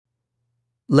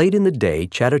Late in the day,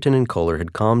 Chatterton and Kohler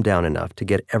had calmed down enough to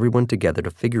get everyone together to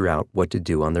figure out what to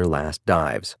do on their last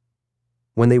dives.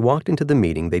 When they walked into the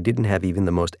meeting, they didn't have even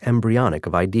the most embryonic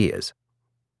of ideas.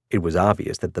 It was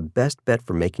obvious that the best bet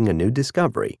for making a new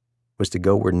discovery was to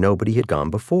go where nobody had gone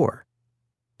before.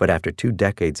 But after 2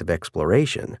 decades of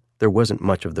exploration, there wasn't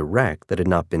much of the wreck that had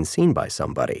not been seen by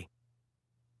somebody.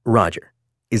 "Roger,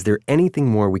 is there anything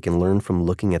more we can learn from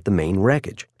looking at the main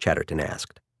wreckage?" Chatterton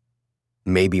asked.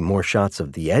 "Maybe more shots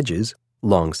of the edges,"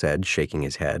 Long said, shaking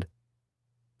his head.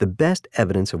 "The best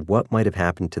evidence of what might have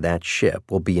happened to that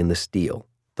ship will be in the steel.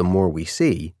 The more we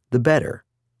see, the better.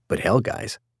 But hell,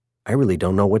 guys, I really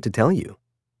don't know what to tell you."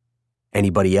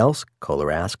 "Anybody else?"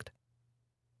 Kohler asked.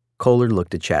 Kohler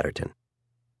looked at Chatterton.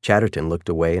 Chatterton looked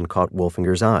away and caught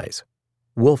Wolfinger's eyes.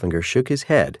 Wolfinger shook his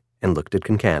head and looked at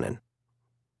Concannon.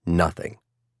 Nothing.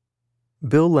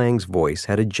 Bill Lang's voice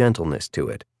had a gentleness to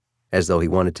it, as though he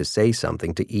wanted to say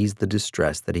something to ease the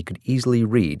distress that he could easily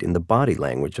read in the body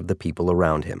language of the people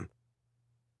around him.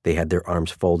 They had their arms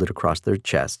folded across their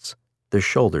chests, their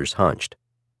shoulders hunched.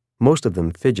 Most of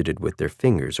them fidgeted with their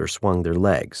fingers or swung their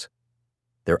legs.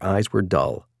 Their eyes were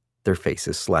dull, their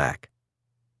faces slack.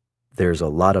 "There's a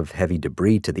lot of heavy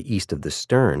debris to the east of the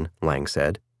stern," Lang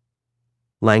said.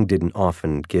 Lang didn't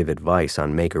often give advice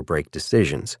on make-or-break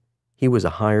decisions. He was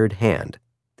a hired hand,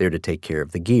 there to take care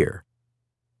of the gear.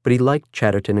 But he liked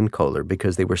Chatterton and Kohler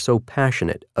because they were so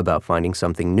passionate about finding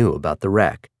something new about the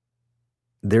wreck.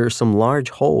 "There are some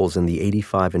large holes in the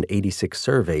 85 and 86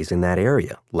 surveys in that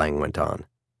area," Lang went on.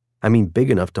 "I mean big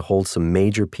enough to hold some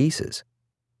major pieces.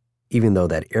 Even though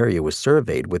that area was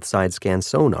surveyed with side-scan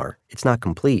sonar, it's not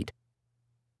complete."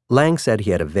 Lang said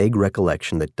he had a vague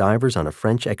recollection that divers on a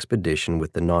French expedition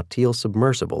with the Nautil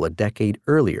submersible a decade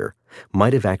earlier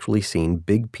might have actually seen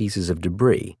big pieces of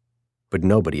debris, but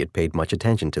nobody had paid much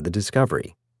attention to the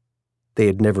discovery. They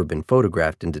had never been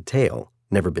photographed in detail,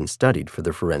 never been studied for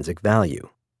their forensic value.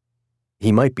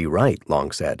 "He might be right,"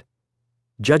 Long said.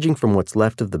 "Judging from what's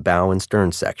left of the bow and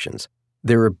stern sections,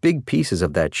 there are big pieces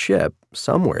of that ship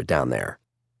somewhere down there."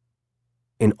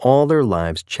 In all their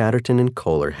lives, Chatterton and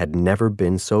Kohler had never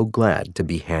been so glad to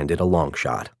be handed a long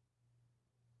shot.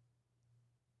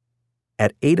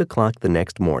 At 8 o'clock the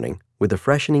next morning, with a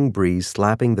freshening breeze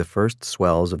slapping the first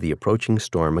swells of the approaching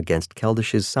storm against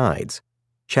Keldish's sides,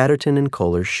 Chatterton and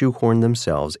Kohler shoehorned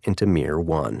themselves into Mere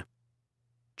 1.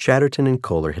 Chatterton and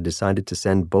Kohler had decided to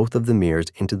send both of the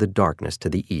Meres into the darkness to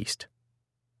the east.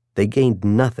 They gained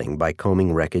nothing by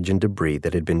combing wreckage and debris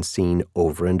that had been seen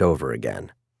over and over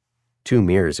again. 2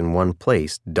 Meres in one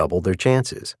place doubled their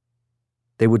chances.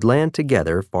 They would land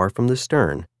together far from the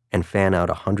stern and fan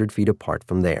out 100 feet apart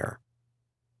from there.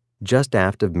 Just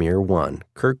aft of Mere 1,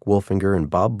 Kirk Wolfinger and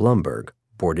Bob Blumberg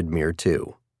boarded Mere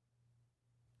 2.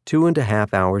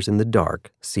 2.5 hours in the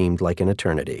dark seemed like an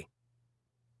eternity.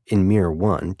 In Mere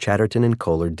 1, Chatterton and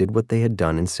Kohler did what they had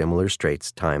done in similar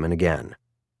straits time and again.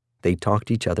 They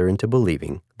talked each other into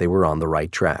believing they were on the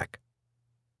right track.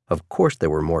 Of course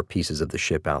there were more pieces of the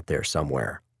ship out there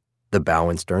somewhere. The bow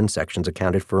and stern sections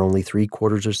accounted for only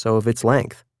 3/4 or so of its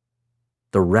length.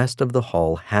 The rest of the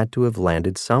hull had to have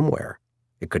landed somewhere.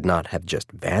 It could not have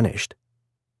just vanished.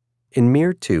 In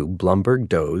Mere 2, Blumberg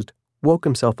dozed, woke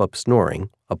himself up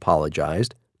snoring,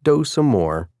 apologized, dozed some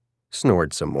more,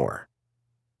 snored some more.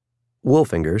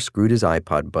 Wolfinger screwed his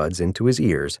iPod buds into his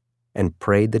ears and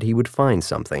prayed that he would find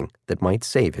something that might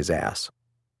save his ass.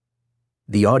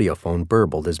 The audiophone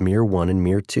burbled as Mere 1 and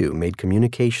Mere 2 made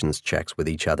communications checks with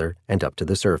each other and up to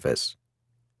the surface.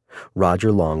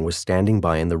 Roger Long was standing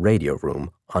by in the radio room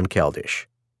on Keldysh.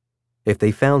 If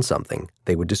they found something,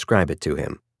 they would describe it to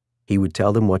him. He would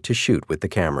tell them what to shoot with the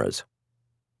cameras.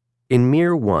 In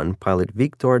Mere 1, pilot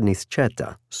Viktor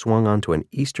Nischeta swung onto an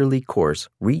easterly course,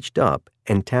 reached up,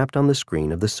 and tapped on the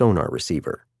screen of the sonar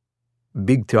receiver.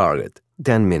 "Big target,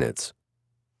 10 minutes.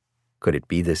 Could it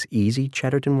be this easy,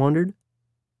 Chatterton wondered?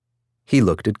 He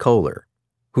looked at Kohler,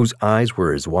 whose eyes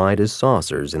were as wide as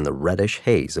saucers in the reddish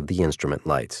haze of the instrument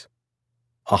lights.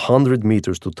 100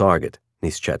 meters to target,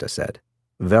 Nischeta said.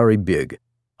 Very big.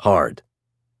 Hard.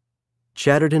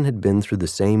 Chatterton had been through the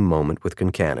same moment with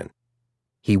Concannon.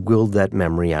 He willed that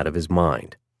memory out of his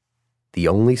mind. The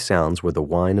only sounds were the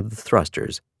whine of the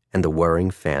thrusters and the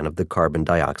whirring fan of the carbon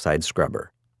dioxide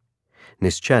scrubber.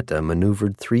 Nischeta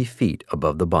maneuvered 3 feet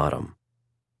above the bottom.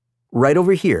 "Right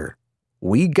over here.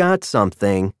 We got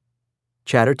something,"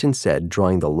 Chatterton said,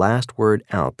 drawing the last word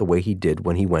out the way he did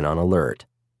when he went on alert.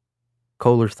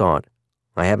 Kohler thought,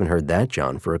 "I haven't heard that,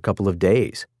 John, for a couple of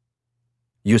days."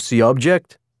 "You see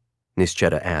object?"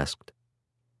 Nischeta asked.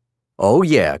 "Oh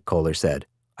yeah," Kohler said.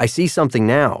 "I see something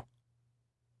now."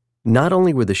 Not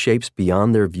only were the shapes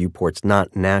beyond their viewports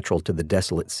not natural to the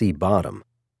desolate sea bottom,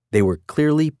 they were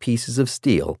clearly pieces of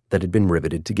steel that had been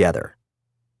riveted together.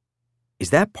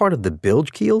 "Is that part of the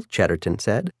bilge keel?" Chatterton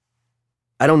said.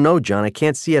 "I don't know, John. I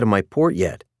can't see out of my port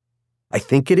yet." "I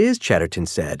think it is," Chatterton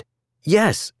said.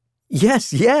 "Yes,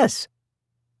 yes, yes."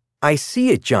 "I see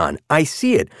it, John. I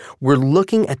see it. We're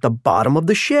looking at the bottom of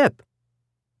the ship."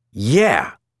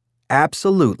 "Yeah,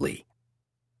 absolutely."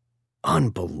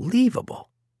 "Unbelievable."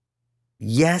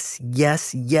 "Yes,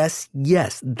 yes, yes,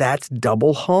 yes. That's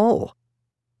double hull."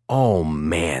 "Oh,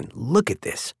 man, look at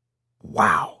this.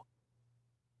 Wow."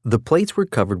 The plates were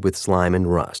covered with slime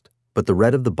and rust, but the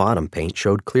red of the bottom paint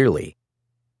showed clearly.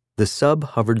 The sub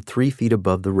hovered 3 feet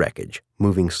above the wreckage,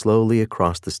 moving slowly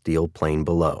across the steel plain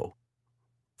below.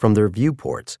 From their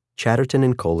viewports, Chatterton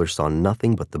and Kohler saw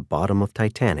nothing but the bottom of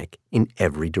Titanic in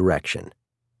every direction.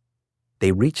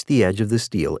 They reached the edge of the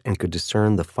steel and could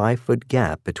discern the 5-foot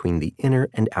gap between the inner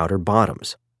and outer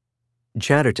bottoms.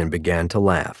 Chatterton began to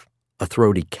laugh, a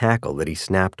throaty cackle that he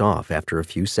snapped off after a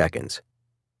few seconds.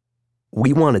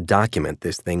 "We want to document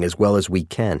this thing as well as we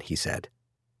can," he said.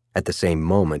 At the same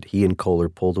moment, he and Kohler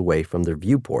pulled away from their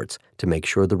viewports to make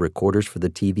sure the recorders for the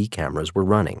TV cameras were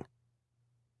running.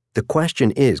 "The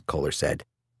question is," Kohler said,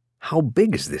 "how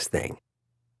big is this thing?"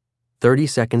 30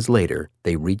 seconds later,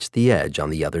 they reached the edge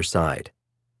on the other side.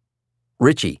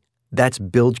 "Richie, that's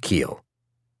bilge keel."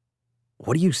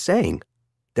 "What are you saying?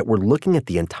 That we're looking at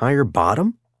the entire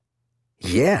bottom?"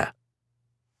 "Yeah."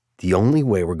 "The only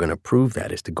way we're going to prove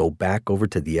that is to go back over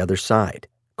to the other side,"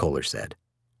 Kohler said.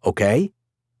 "Okay?"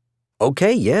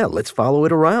 "Okay, yeah, let's follow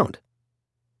it around."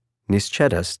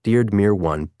 Nischeta steered Mir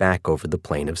 1 back over the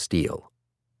plane of steel.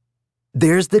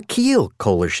 "There's the keel,"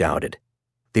 Kohler shouted.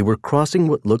 They were crossing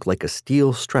what looked like a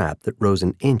steel strap that rose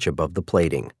an inch above the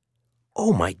plating.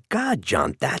 "Oh my God,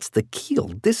 John, that's the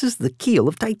keel. This is the keel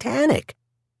of Titanic."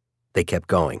 They kept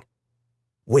going.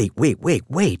 Wait,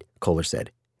 Kohler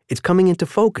said. "It's coming into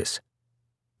focus.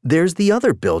 There's the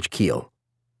other bilge keel."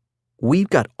 "We've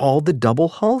got all the double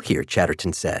hull here,"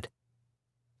 Chatterton said.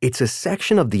 "It's a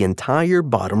section of the entire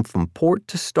bottom from port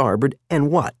to starboard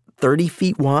and what, 30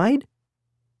 feet wide?"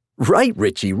 "Right,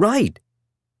 Richie, right."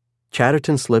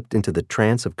 Chatterton slipped into the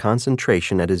trance of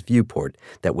concentration at his viewport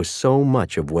that was so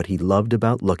much of what he loved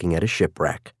about looking at a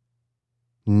shipwreck.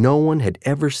 No one had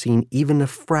ever seen even a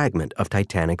fragment of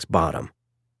Titanic's bottom,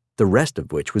 the rest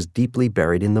of which was deeply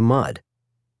buried in the mud.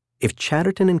 If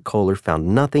Chatterton and Kohler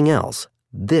found nothing else,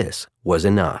 this was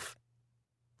enough.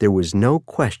 There was no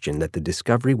question that the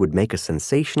discovery would make a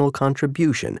sensational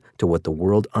contribution to what the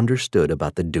world understood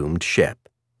about the doomed ship.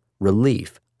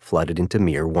 Relief flooded into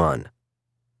Mir 1.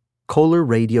 Kohler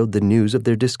radioed the news of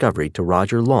their discovery to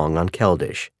Roger Long on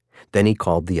Keldysh. Then he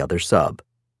called the other sub.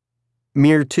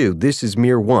 "Mir 2, this is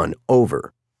Mir 1,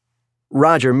 over."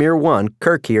 "Roger, Mir 1,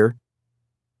 Kirk here."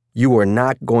 "You are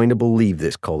not going to believe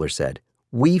this," Kohler said.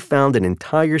 "We found an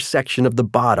entire section of the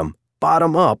bottom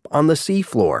up, on the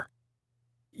seafloor."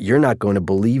 "You're not going to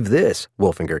believe this,"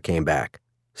 Wolfinger came back.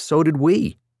 "So did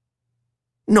we."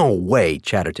 "No way,"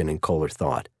 Chatterton and Kohler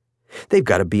thought. "They've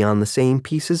got to be on the same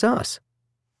piece as us."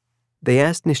 They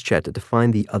asked Nischeta to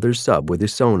find the other sub with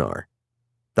his sonar.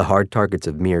 The hard targets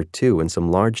of Mir 2 and some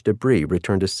large debris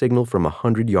returned a signal from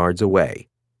 100 yards away.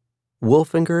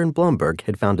 Wolfinger and Blumberg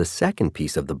had found a second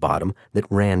piece of the bottom that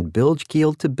ran bilge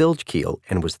keel to bilge keel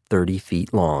and was 30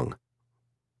 feet long.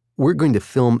 "We're going to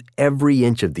film every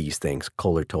inch of these things,"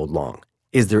 Kohler told Long.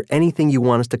 "Is there anything you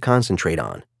want us to concentrate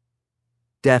on?"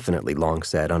 "Definitely," Long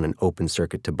said on an open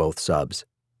circuit to both subs.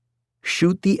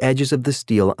 "Shoot the edges of the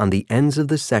steel on the ends of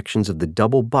the sections of the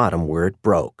double bottom where it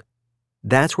broke.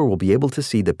 That's where we'll be able to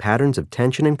see the patterns of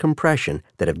tension and compression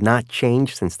that have not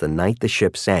changed since the night the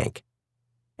ship sank.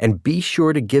 And be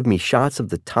sure to give me shots of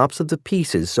the tops of the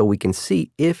pieces so we can see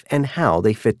if and how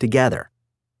they fit together."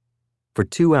 For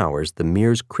 2 hours, the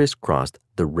Mirs crisscrossed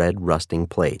the red rusting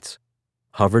plates,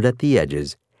 hovered at the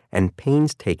edges, and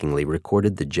painstakingly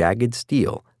recorded the jagged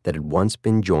steel that had once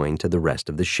been joined to the rest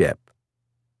of the ship.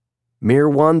 "Mir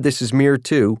 1, this is Mir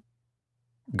 2.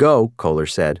 "Go," Kohler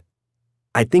said.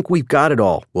 "I think we've got it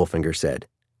all," Wolfinger said.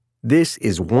 "This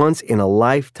is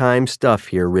once-in-a-lifetime stuff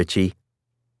here, Richie."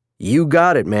 "You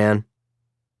got it, man."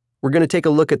 "We're going to take a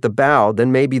look at the bow,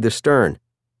 then maybe the stern.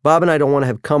 Bob and I don't want to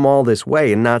have come all this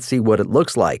way and not see what it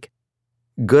looks like."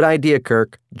 "Good idea,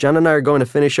 Kirk. John and I are going to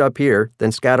finish up here,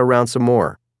 then scout around some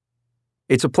more."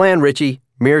 "It's a plan, Richie.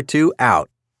 Mir 2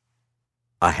 out."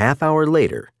 A half hour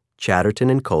later, Chatterton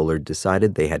and Kohler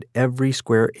decided they had every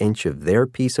square inch of their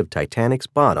piece of Titanic's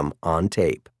bottom on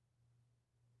tape.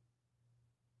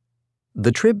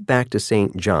 The trip back to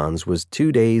St. John's was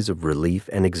 2 days of relief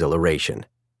and exhilaration.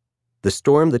 The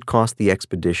storm that cost the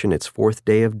expedition its fourth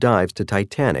day of dives to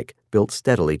Titanic built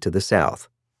steadily to the south.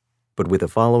 But with a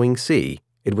following sea,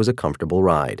 it was a comfortable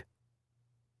ride.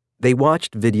 They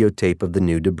watched videotape of the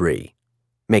new debris,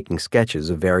 making sketches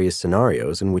of various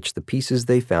scenarios in which the pieces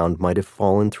they found might have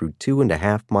fallen through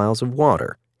 2.5 miles of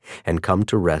water and come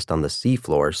to rest on the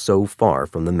seafloor so far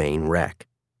from the main wreck.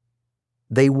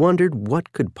 They wondered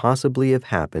what could possibly have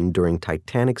happened during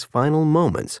Titanic's final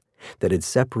moments that had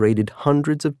separated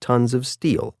hundreds of tons of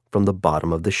steel from the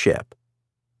bottom of the ship.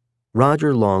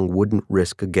 Roger Long wouldn't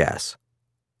risk a guess.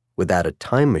 Without a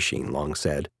time machine, Long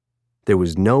said, there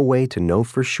was no way to know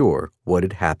for sure what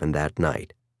had happened that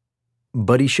night.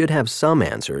 But he should have some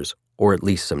answers, or at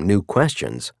least some new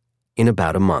questions, in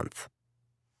about a month.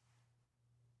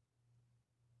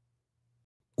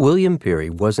 William Peary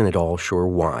wasn't at all sure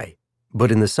why,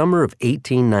 but in the summer of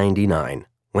 1899,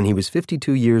 when he was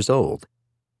 52 years old,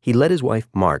 he let his wife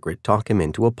Margaret talk him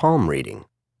into a palm reading.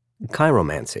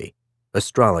 Chiromancy,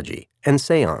 astrology, and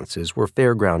seances were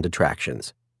fairground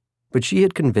attractions, but she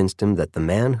had convinced him that the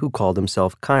man who called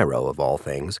himself Cairo of all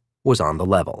things was on the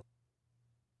level.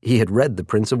 He had read the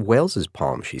Prince of Wales's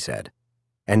palm, she said,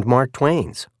 and Mark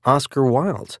Twain's, Oscar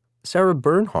Wilde's, Sarah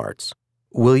Bernhardt's,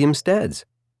 William Stead's,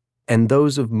 and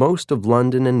those of most of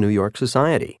London and New York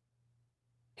society.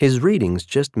 His readings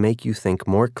just make you think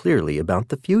more clearly about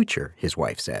the future, his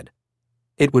wife said.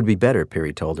 It would be better,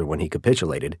 Peary told her when he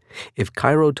capitulated, if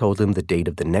Cairo told him the date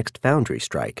of the next foundry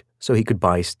strike so he could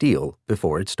buy steel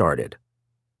before it started.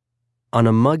 On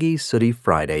a muggy, sooty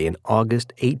Friday in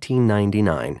August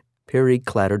 1899, Peary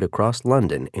clattered across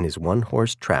London in his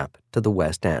one-horse trap to the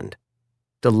West End,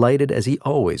 delighted as he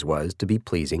always was to be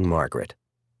pleasing Margaret.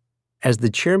 As the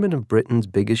chairman of Britain's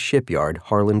biggest shipyard,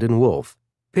 Harland & Wolff,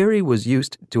 Peary was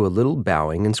used to a little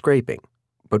bowing and scraping,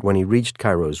 but when he reached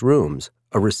Cairo's rooms,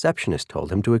 a receptionist told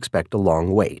him to expect a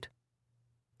long wait.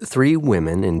 3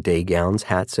 women in day gowns,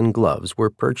 hats, and gloves were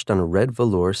perched on a red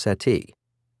velour settee.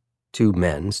 2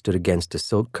 men stood against a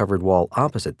silk-covered wall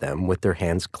opposite them with their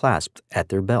hands clasped at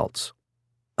their belts.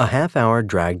 A half-hour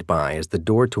dragged by as the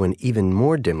door to an even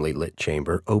more dimly lit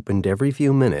chamber opened every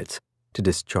few minutes to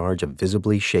discharge a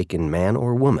visibly shaken man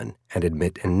or woman and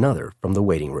admit another from the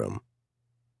waiting room.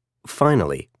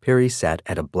 Finally, Peary sat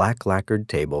at a black lacquered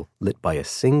table lit by a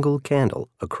single candle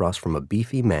across from a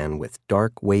beefy man with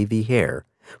dark, wavy hair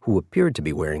who appeared to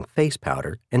be wearing face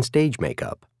powder and stage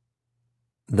makeup.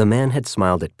 The man had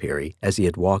smiled at Peary as he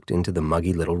had walked into the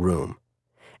muggy little room,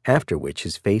 after which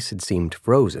his face had seemed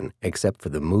frozen except for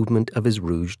the movement of his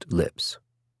rouged lips.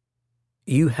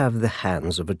 "You have the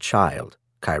hands of a child,"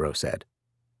 Cairo said,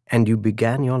 "and you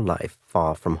began your life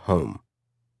far from home."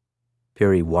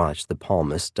 Peary watched the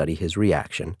palmist study his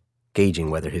reaction,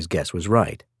 gauging whether his guess was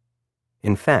right.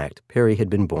 In fact, Peary had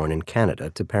been born in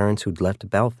Canada to parents who'd left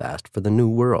Belfast for the New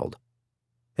World.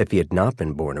 If he had not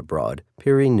been born abroad,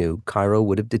 Peary knew Cairo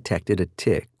would have detected a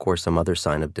tic or some other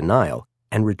sign of denial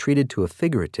and retreated to a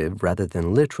figurative rather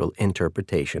than literal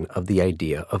interpretation of the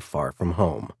idea of far from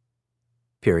home.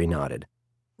 Peary nodded.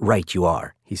 "Right you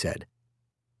are," he said.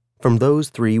 From those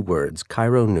 3 words,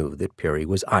 Cairo knew that Peary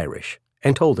was Irish,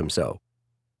 and told him so.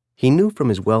 He knew from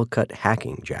his well-cut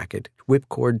hacking jacket,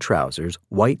 whipcord trousers,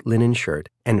 white linen shirt,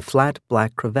 and flat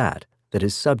black cravat that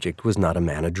his subject was not a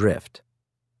man adrift.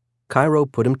 Cairo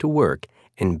put him to work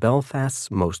in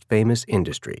Belfast's most famous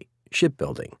industry,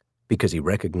 shipbuilding, because he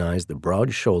recognized the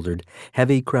broad-shouldered,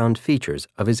 heavy-crowned features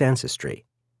of his ancestry.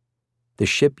 The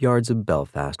shipyards of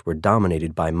Belfast were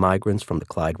dominated by migrants from the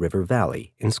Clyde River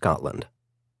Valley in Scotland.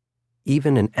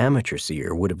 Even an amateur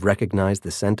seer would have recognized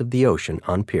the scent of the ocean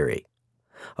on Peary,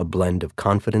 a blend of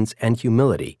confidence and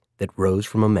humility that rose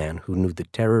from a man who knew the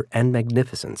terror and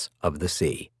magnificence of the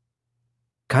sea.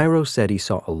 Cairo said he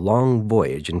saw a long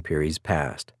voyage in Peary's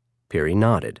past. Peary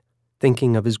nodded,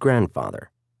 thinking of his grandfather,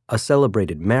 a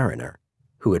celebrated mariner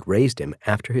who had raised him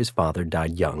after his father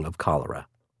died young of cholera,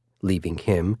 leaving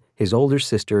him, his older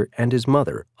sister, and his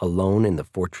mother alone in the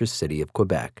fortress city of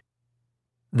Quebec.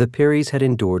 The Pearys had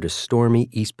endured a stormy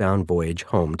eastbound voyage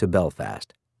home to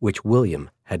Belfast, which William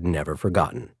had never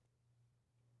forgotten.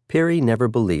 Peary never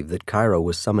believed that Cairo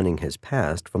was summoning his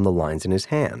past from the lines in his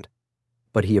hand,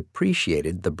 but he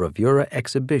appreciated the bravura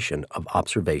exhibition of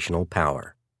observational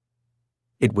power.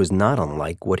 It was not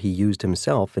unlike what he used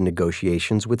himself in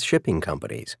negotiations with shipping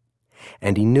companies,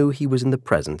 and he knew he was in the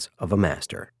presence of a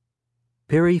master.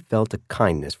 Peary felt a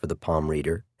kindness for the palm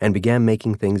reader and began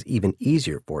making things even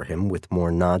easier for him with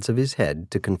more nods of his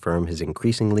head to confirm his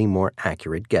increasingly more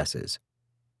accurate guesses.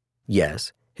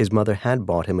 Yes, his mother had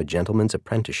bought him a gentleman's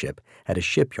apprenticeship at a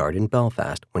shipyard in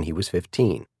Belfast when he was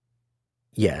 15.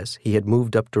 Yes, he had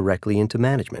moved up directly into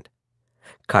management.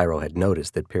 Cairo had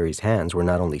noticed that Peary's hands were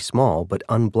not only small but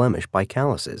unblemished by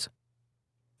calluses.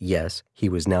 Yes, he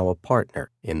was now a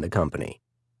partner in the company.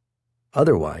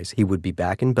 Otherwise, he would be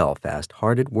back in Belfast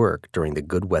hard at work during the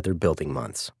good weather building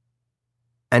months.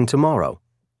 "And tomorrow,"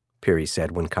 Peary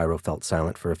said when Cairo felt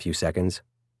silent for a few seconds.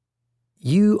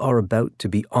 "You are about to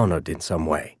be honored in some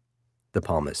way," the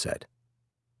palmist said.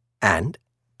 "And?"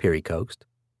 Peary coaxed.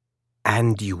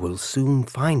 "And you will soon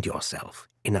find yourself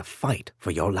in a fight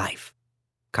for your life,"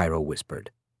 Cairo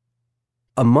whispered.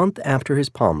 A month after his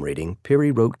palm reading,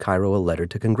 Peary wrote Cairo a letter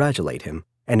to congratulate him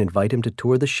and invite him to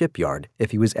tour the shipyard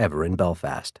if he was ever in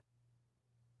Belfast.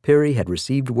 Peary had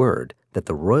received word that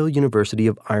the Royal University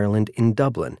of Ireland in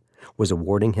Dublin was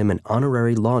awarding him an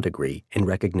honorary law degree in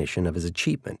recognition of his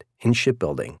achievement in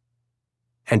shipbuilding,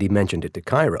 and he mentioned it to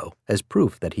Cairo as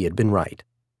proof that he had been right.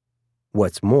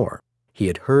 What's more, he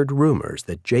had heard rumors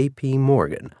that J.P.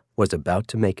 Morgan was about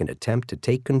to make an attempt to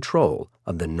take control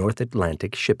of the North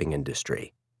Atlantic shipping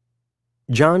industry.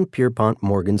 John Pierpont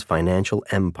Morgan's financial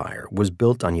empire was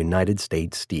built on United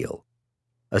States Steel,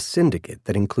 a syndicate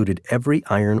that included every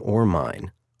iron ore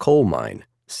mine, coal mine,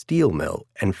 steel mill,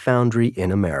 and foundry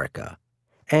in America,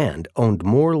 and owned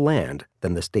more land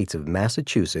than the states of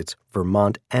Massachusetts,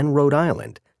 Vermont, and Rhode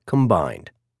Island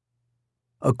combined.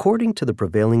 According to the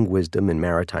prevailing wisdom in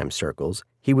maritime circles,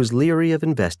 he was leery of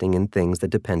investing in things that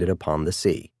depended upon the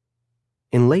sea.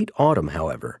 In late autumn,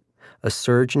 however, a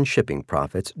surge in shipping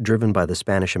profits driven by the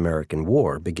Spanish-American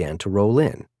War began to roll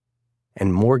in,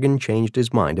 and Morgan changed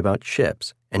his mind about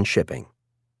ships and shipping.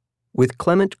 With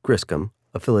Clement Griscom,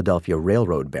 a Philadelphia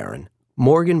railroad baron,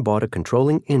 Morgan bought a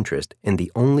controlling interest in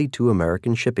the only two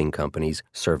American shipping companies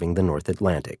serving the North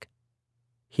Atlantic.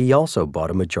 He also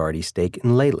bought a majority stake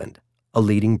in Leyland, a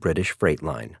leading British freight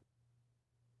line.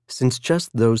 Since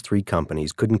just those three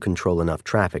companies couldn't control enough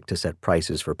traffic to set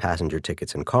prices for passenger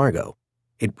tickets and cargo,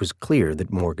 it was clear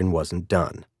that Morgan wasn't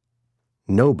done.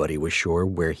 Nobody was sure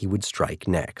where he would strike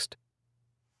next.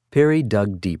 Peary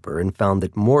dug deeper and found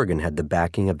that Morgan had the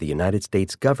backing of the United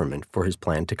States government for his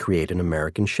plan to create an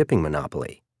American shipping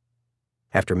monopoly.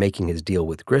 After making his deal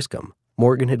with Griscom,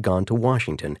 Morgan had gone to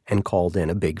Washington and called in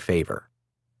a big favor.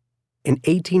 In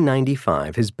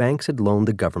 1895, his banks had loaned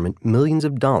the government millions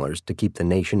of dollars to keep the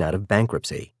nation out of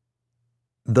bankruptcy.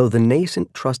 Though the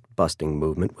nascent trust-busting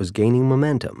movement was gaining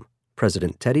momentum,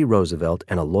 President Teddy Roosevelt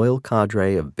and a loyal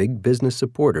cadre of big business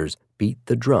supporters beat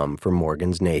the drum for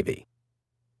Morgan's Navy.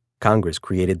 Congress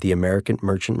created the American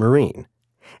Merchant Marine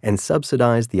and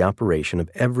subsidized the operation of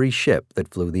every ship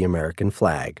that flew the American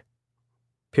flag.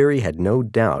 Peary had no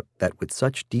doubt that with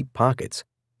such deep pockets,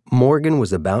 Morgan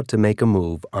was about to make a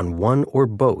move on one or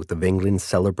both of England's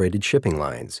celebrated shipping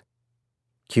lines,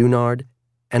 Cunard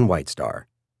and White Star.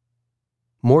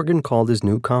 Morgan called his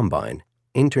new combine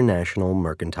International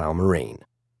Mercantile Marine.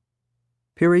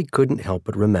 Peary couldn't help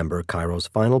but remember Cairo's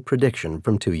final prediction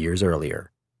from 2 years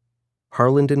earlier.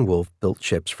 Harland and Wolff built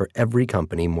ships for every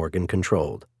company Morgan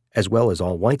controlled, as well as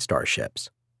all White Star ships.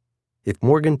 If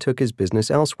Morgan took his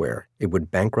business elsewhere, it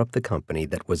would bankrupt the company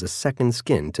that was a second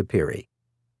skin to Peary.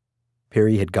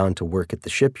 Peary had gone to work at the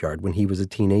shipyard when he was a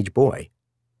teenage boy.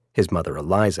 His mother,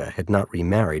 Eliza, had not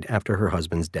remarried after her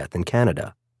husband's death in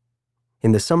Canada.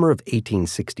 In the summer of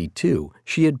 1862,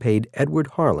 she had paid Edward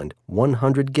Harland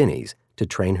 100 guineas to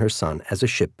train her son as a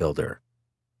shipbuilder.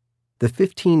 The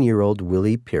 15-year-old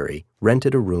Willie Peary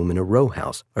rented a room in a row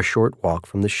house a short walk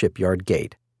from the shipyard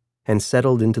gate and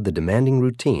settled into the demanding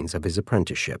routines of his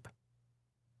apprenticeship.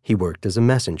 He worked as a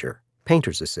messenger,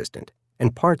 painter's assistant,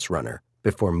 and parts runner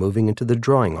before moving into the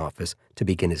drawing office to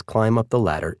begin his climb up the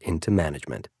ladder into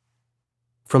management.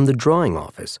 From the drawing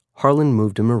office, Harland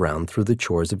moved him around through the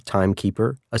chores of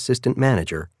timekeeper, assistant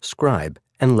manager, scribe,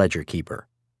 and ledger keeper.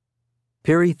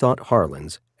 Peary thought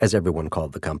Harland's, as everyone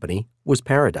called the company, was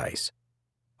paradise.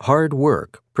 Hard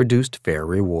work produced fair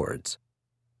rewards.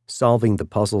 Solving the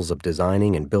puzzles of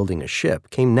designing and building a ship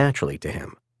came naturally to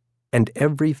him, and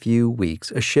every few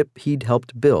weeks a ship he'd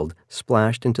helped build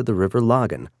splashed into the River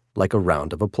Lagan like a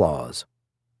round of applause.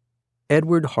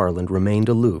 Edward Harland remained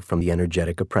aloof from the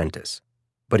energetic apprentice,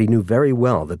 but he knew very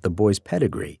well that the boy's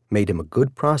pedigree made him a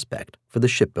good prospect for the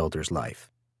shipbuilder's life.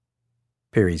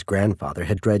 Peary's grandfather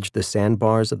had dredged the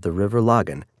sandbars of the River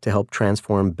Lagan to help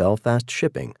transform Belfast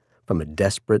shipping from a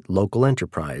desperate local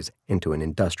enterprise into an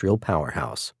industrial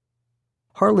powerhouse.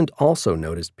 Harland also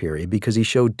noticed Peary because he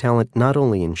showed talent not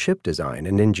only in ship design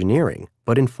and engineering,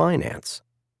 but in finance.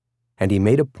 And he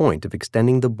made a point of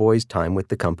extending the boy's time with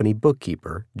the company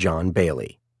bookkeeper, John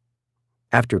Bailey.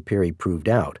 After Peary proved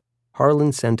out,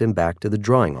 Harland sent him back to the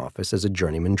drawing office as a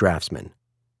journeyman draftsman.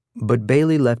 But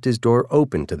Bailey left his door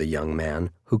open to the young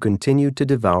man who continued to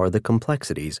devour the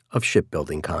complexities of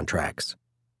shipbuilding contracts.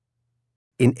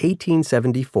 In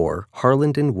 1874,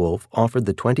 Harland and Wolff offered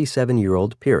the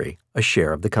 27-year-old Peary a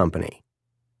share of the company.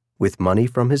 With money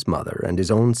from his mother and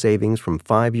his own savings from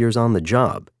 5 years on the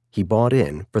job, he bought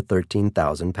in for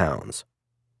 £13,000.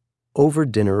 Over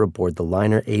dinner aboard the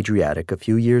liner Adriatic a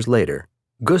few years later,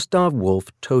 Gustav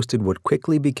Wolff toasted what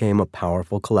quickly became a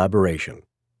powerful collaboration.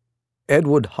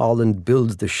 "Edward Harland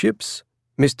builds the ships,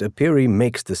 Mr. Peary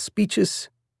makes the speeches,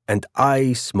 and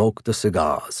I smoke the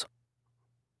cigars."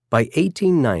 By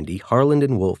 1890, Harland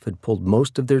and Wolff had pulled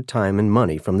most of their time and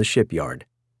money from the shipyard,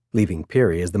 leaving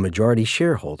Peary as the majority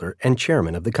shareholder and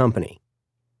chairman of the company.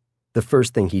 The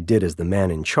first thing he did as the man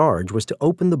in charge was to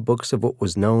open the books of what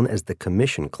was known as the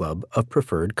Commission Club of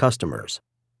Preferred Customers.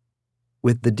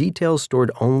 With the details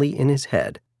stored only in his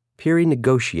head, Peary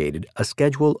negotiated a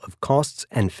schedule of costs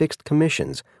and fixed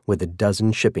commissions with a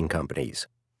dozen shipping companies.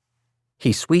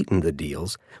 He sweetened the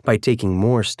deals by taking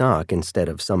more stock instead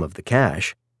of some of the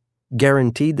cash,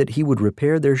 guaranteed that he would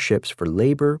repair their ships for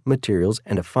labor, materials,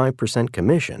 and a 5%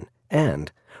 commission,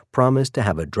 and promised to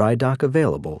have a dry dock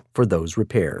available for those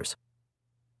repairs.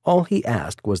 All he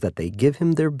asked was that they give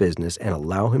him their business and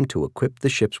allow him to equip the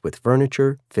ships with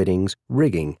furniture, fittings,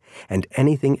 rigging, and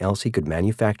anything else he could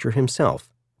manufacture himself,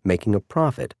 making a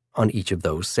profit on each of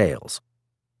those sales.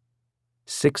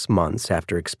 6 months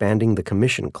after expanding the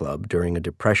Commission Club during a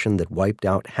depression that wiped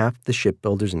out half the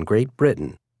shipbuilders in Great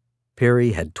Britain,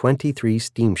 Peary had 23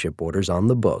 steamship orders on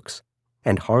the books,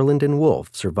 and Harland and Wolff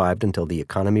survived until the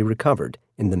economy recovered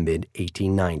in the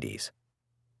mid-1890s.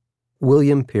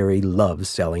 William Peary loved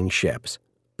selling ships,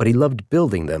 but he loved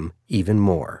building them even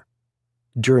more.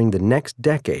 During the next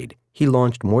decade, he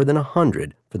launched more than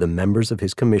 100 for the members of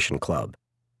his Commission Club,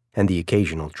 and the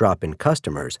occasional drop in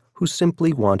customers who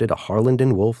simply wanted a Harland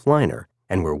and Wolff liner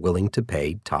and were willing to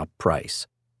pay top price.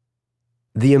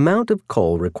 The amount of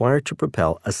coal required to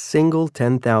propel a single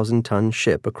 10,000-ton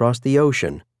ship across the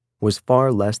ocean was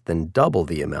far less than double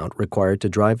the amount required to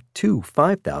drive 2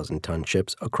 5,000-ton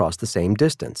ships across the same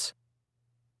distance.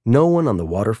 No one on the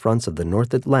waterfronts of the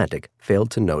North Atlantic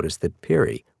failed to notice that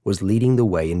Peary was leading the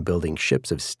way in building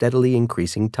ships of steadily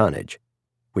increasing tonnage,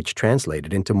 which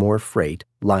translated into more freight,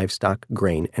 livestock,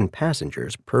 grain, and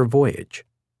passengers per voyage.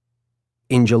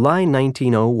 In July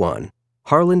 1901,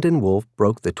 Harland and Wolff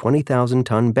broke the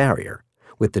 20,000-ton barrier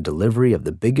with the delivery of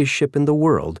the biggest ship in the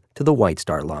world to the White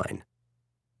Star Line.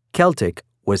 Celtic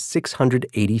was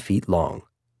 680 feet long,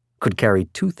 could carry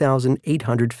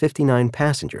 2,859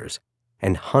 passengers,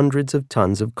 and hundreds of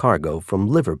tons of cargo from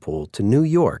Liverpool to New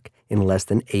York in less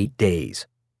than 8 days,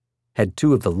 had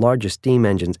 2 of the largest steam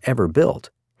engines ever built,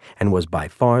 and was by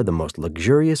far the most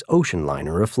luxurious ocean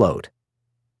liner afloat.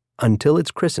 Until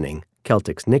its christening,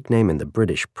 Celtic's nickname in the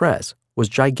British press was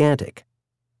Gigantic,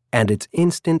 and its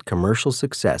instant commercial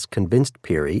success convinced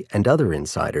Peary and other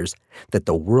insiders that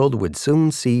the world would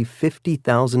soon see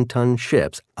 50,000-ton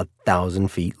ships 1,000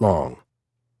 feet long.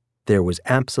 There was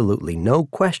absolutely no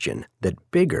question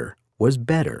that bigger was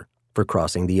better for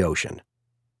crossing the ocean.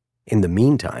 In the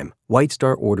meantime, White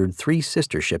Star ordered 3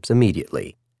 sister ships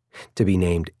immediately, to be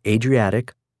named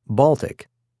Adriatic, Baltic,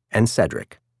 and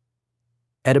Cedric.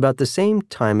 At about the same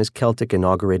time as Celtic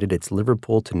inaugurated its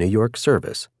Liverpool to New York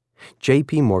service,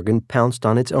 J.P. Morgan pounced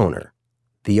on its owner,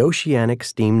 the Oceanic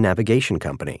Steam Navigation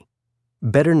Company,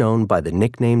 better known by the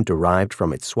nickname derived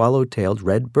from its swallow-tailed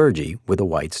red burgee with a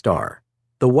white star.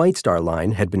 The White Star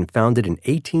Line had been founded in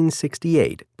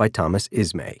 1868 by Thomas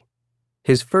Ismay.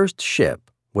 His first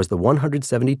ship was the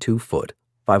 172-foot,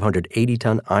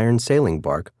 580-ton iron sailing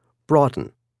bark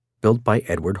Broughton, built by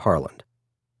Edward Harland.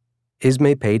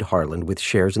 Ismay paid Harland with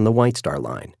shares in the White Star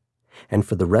Line, and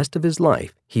for the rest of his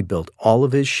life he built all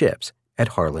of his ships at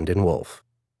Harland and Wolff.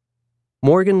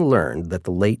 Morgan learned that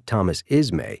the late Thomas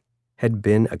Ismay had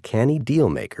been a canny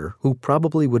deal-maker who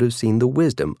probably would have seen the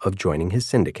wisdom of joining his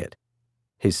syndicate.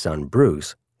 His son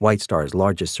Bruce, White Star's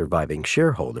largest surviving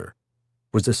shareholder,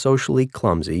 was a socially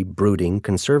clumsy, brooding,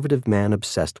 conservative man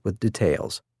obsessed with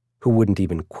details, who wouldn't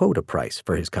even quote a price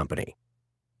for his company.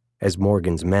 As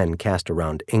Morgan's men cast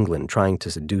around England trying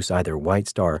to seduce either White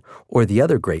Star or the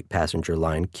other great passenger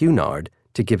line, Cunard,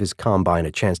 to give his combine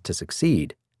a chance to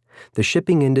succeed, the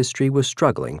shipping industry was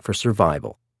struggling for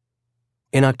survival.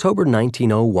 In October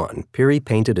 1901, Peary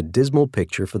painted a dismal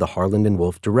picture for the Harland and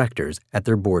Wolff directors at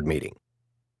their board meeting.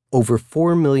 Over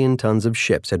 4 million tons of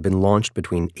ships had been launched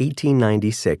between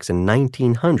 1896 and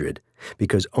 1900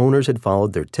 because owners had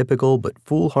followed their typical but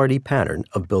foolhardy pattern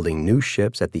of building new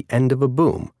ships at the end of a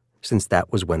boom, since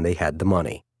that was when they had the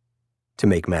money. To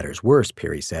make matters worse,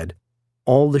 Peary said,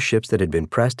 All the ships that had been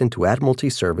pressed into Admiralty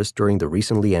service during the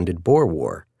recently ended Boer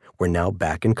War were now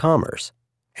back in commerce.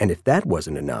 And if that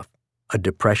wasn't enough, a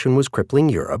depression was crippling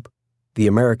Europe, the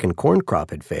American corn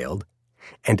crop had failed,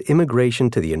 and immigration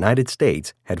to the United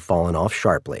States had fallen off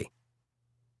sharply.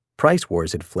 Price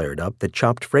wars had flared up that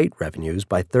chopped freight revenues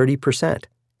by 30%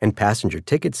 and passenger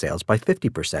ticket sales by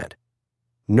 50%.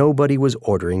 Nobody was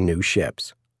ordering new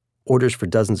ships. Orders for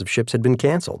dozens of ships had been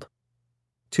canceled.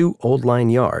 2 old-line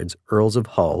yards, Earls of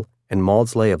Hull and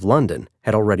Maudslay of London,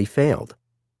 had already failed.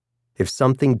 If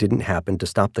something didn't happen to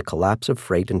stop the collapse of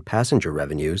freight and passenger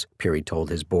revenues, Peary told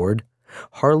his board,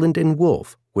 Harland and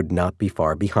Wolff would not be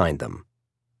far behind them.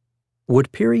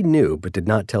 What Peary knew but did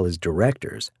not tell his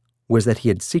directors was that he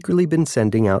had secretly been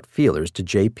sending out feelers to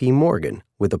J.P. Morgan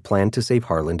with a plan to save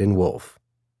Harland and Wolff.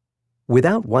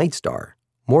 Without White Star,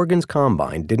 Morgan's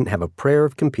Combine didn't have a prayer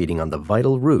of competing on the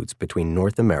vital routes between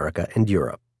North America and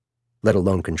Europe, let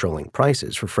alone controlling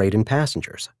prices for freight and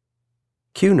passengers.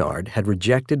 Cunard had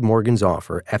rejected Morgan's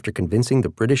offer after convincing the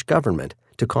British government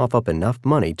to cough up enough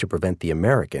money to prevent the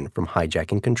American from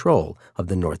hijacking control of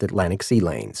the North Atlantic sea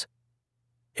lanes.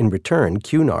 In return,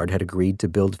 Cunard had agreed to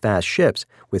build fast ships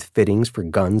with fittings for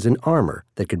guns and armor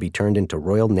that could be turned into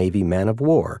Royal Navy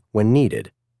man-of-war when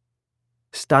needed.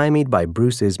 Stymied by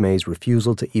Bruce Ismay's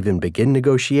refusal to even begin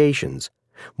negotiations,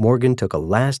 Morgan took a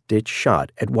last-ditch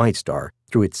shot at White Star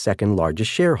through its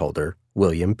second-largest shareholder,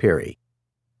 William Peary.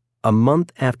 A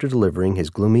month after delivering his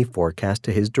gloomy forecast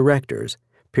to his directors,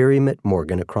 Peary met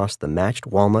Morgan across the matched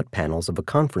walnut panels of a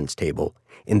conference table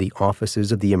in the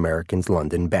offices of the American's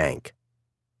London Bank.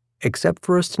 Except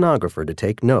for a stenographer to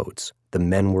take notes, the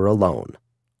men were alone.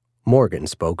 Morgan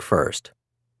spoke first.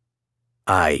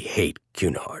 "I hate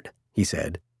Cunard," he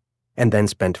said, and then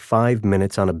spent 5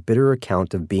 minutes on a bitter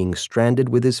account of being stranded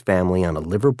with his family on a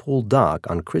Liverpool dock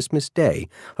on Christmas Day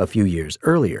a few years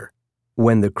earlier,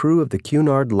 when the crew of the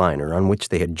Cunard liner on which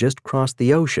they had just crossed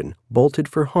the ocean bolted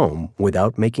for home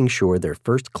without making sure their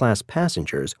first-class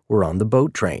passengers were on the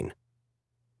boat train.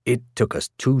 "It took us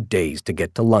 2 days to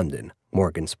get to London,"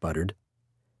 Morgan sputtered.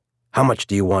 "How much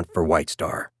do you want for White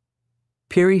Star?"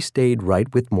 Peary stayed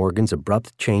right with Morgan's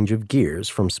abrupt change of gears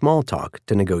from small talk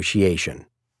to negotiation.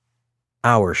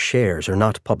 "Our shares are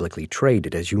not publicly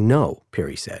traded, as you know,"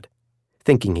 Peary said,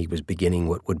 thinking he was beginning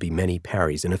what would be many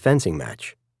parries in a fencing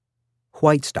match.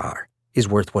 "White Star is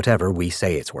worth whatever we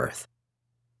say it's worth."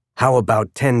 "How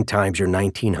about 10 times your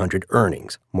 1900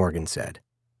 earnings?" Morgan said.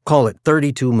 "Call it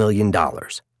 $32 million.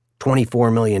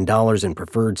 $24 million in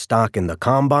preferred stock in the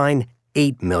Combine,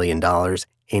 $8 million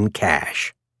in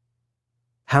cash."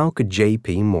 How could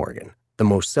J.P. Morgan, the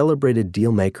most celebrated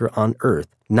dealmaker on earth,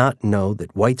 not know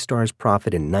that White Star's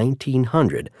profit in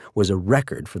 1900 was a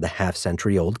record for the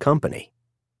half-century-old company?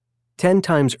 10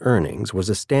 times earnings was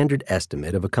a standard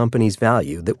estimate of a company's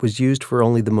value that was used for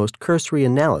only the most cursory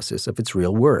analysis of its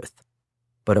real worth.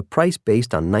 But a price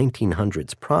based on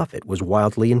 1900's profit was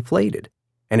wildly inflated,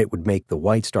 and it would make the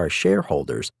White Star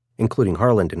shareholders, including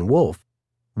Harland and Wolff,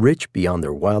 rich beyond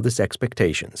their wildest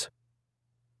expectations.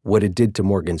 What it did to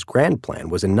Morgan's grand plan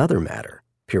was another matter,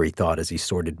 Peary thought as he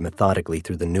sorted methodically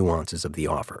through the nuances of the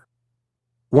offer.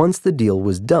 Once the deal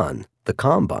was done, the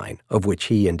Combine, of which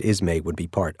he and Ismay would be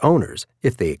part owners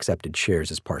if they accepted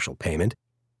shares as partial payment,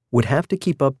 would have to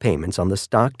keep up payments on the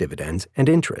stock dividends and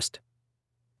interest.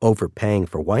 Overpaying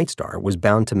for White Star was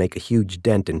bound to make a huge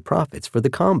dent in profits for the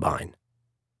Combine.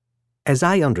 "As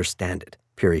I understand it,"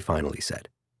 Peary finally said,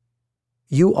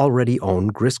 "you already own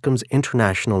Griscom's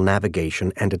International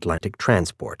Navigation and Atlantic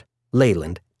Transport,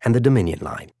 Leyland, and the Dominion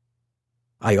Line.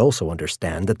 I also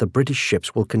understand that the British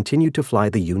ships will continue to fly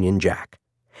the Union Jack,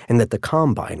 and that the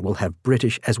Combine will have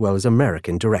British as well as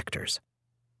American directors."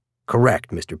 "Correct,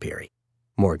 Mr. Peary,"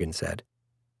 Morgan said,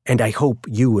 "and I hope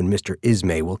you and Mr.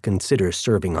 Ismay will consider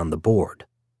serving on the board."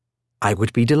 "I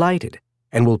would be delighted,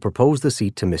 and will propose the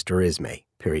seat to Mr. Ismay,"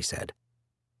 Peary said.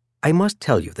 "I must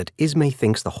tell you that Ismay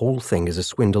thinks the whole thing is a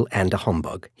swindle and a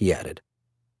humbug," he added,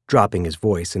 dropping his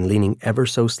voice and leaning ever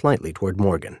so slightly toward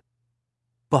Morgan.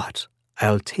 "But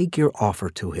I'll take your offer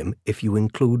to him if you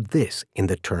include this in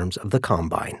the terms of the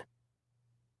Combine."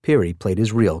 Peary played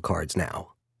his real cards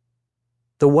now.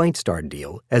 The White Star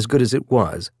deal, as good as it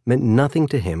was, meant nothing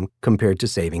to him compared to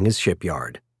saving his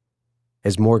shipyard.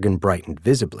 As Morgan brightened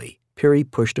visibly, Peary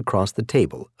pushed across the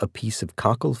table a piece of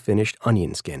cockle-finished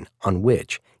onion skin on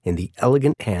which, in the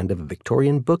elegant hand of a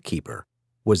Victorian bookkeeper,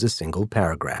 was a single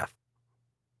paragraph.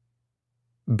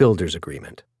 Builder's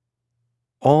Agreement.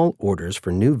 All orders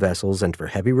for new vessels and for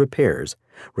heavy repairs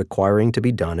requiring to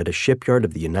be done at a shipyard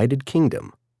of the United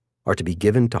Kingdom are to be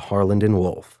given to Harland and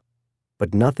Wolff.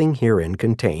 but nothing herein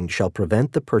contained shall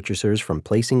prevent the purchasers from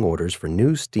placing orders for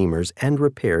new steamers and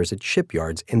repairs at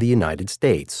shipyards in the United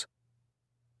States.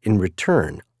 In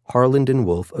return, Harland and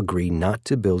Wolff agree not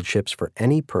to build ships for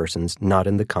any persons not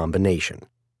in the combination,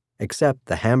 except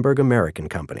the Hamburg American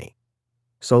Company,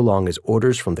 so long as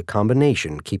orders from the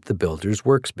combination keep the builders'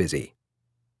 works busy.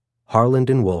 Harland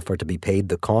and Wolff are to be paid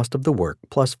the cost of the work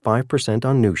plus 5%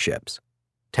 on new ships,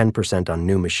 10% on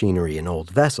new machinery and old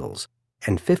vessels,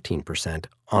 and 15%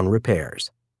 on repairs.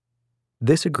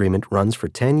 This agreement runs for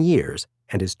 10 years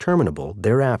and is terminable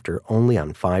thereafter only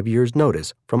on 5 years'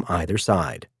 notice from either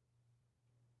side.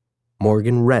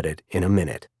 Morgan read it in a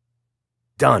minute.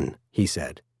 "Done," he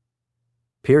said.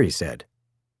 Peary said,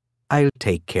 "I'll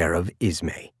take care of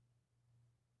Ismay."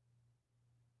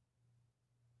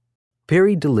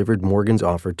 Peary delivered Morgan's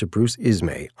offer to Bruce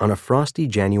Ismay on a frosty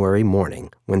January morning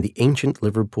when the ancient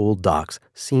Liverpool docks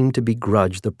seemed to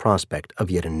begrudge the prospect of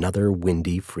yet another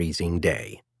windy, freezing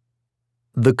day.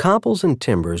 The cobbles and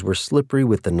timbers were slippery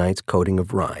with the night's coating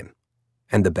of rime,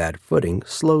 and the bad footing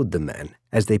slowed the men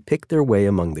as they picked their way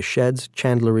among the sheds,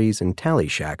 chandleries, and tally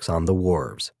shacks on the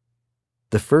wharves.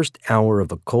 The first hour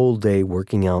of a cold day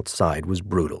working outside was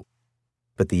brutal,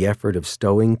 but the effort of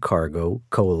stowing cargo,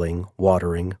 coaling,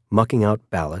 watering, mucking out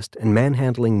ballast, and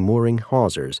manhandling mooring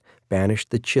hawsers banished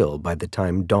the chill by the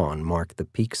time dawn marked the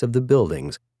peaks of the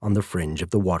buildings on the fringe of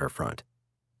the waterfront.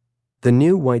 The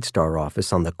new White Star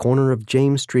office on the corner of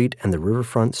James Street and the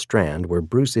riverfront strand where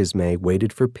Bruce Ismay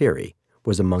waited for Peary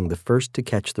was among the first to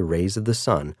catch the rays of the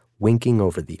sun winking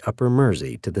over the upper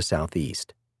Mersey to the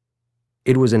southeast.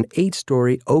 It was an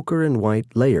 8-story ochre and white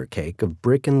layer cake of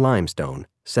brick and limestone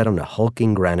set on a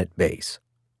hulking granite base,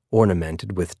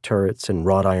 ornamented with turrets and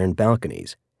wrought iron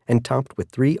balconies, and topped with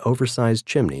 3 oversized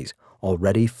chimneys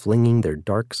already flinging their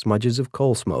dark smudges of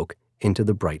coal smoke into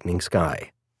the brightening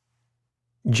sky.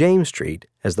 James Street,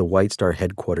 as the White Star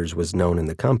headquarters was known in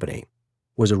the company,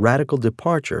 was a radical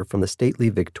departure from the stately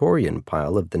Victorian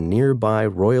pile of the nearby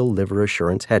Royal Liver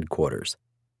Assurance headquarters,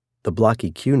 the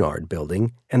blocky Cunard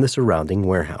building, and the surrounding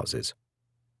warehouses.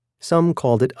 Some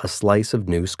called it a slice of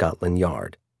New Scotland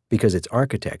Yard, because its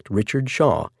architect, Richard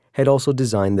Shaw, had also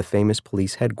designed the famous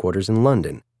police headquarters in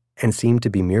London and seemed to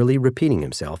be merely repeating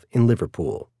himself in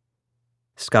Liverpool.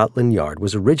 Scotland Yard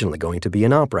was originally going to be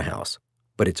an opera house,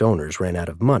 but its owners ran out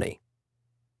of money.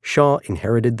 Shaw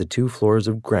inherited the 2 floors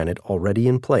of granite already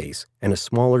in place and a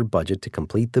smaller budget to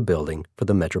complete the building for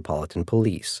the Metropolitan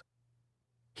Police.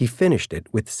 He finished it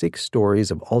with 6 stories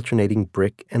of alternating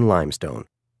brick and limestone,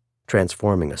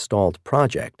 transforming a stalled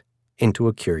project into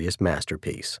a curious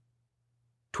masterpiece.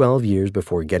 12 years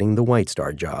before getting the White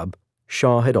Star job,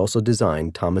 Shaw had also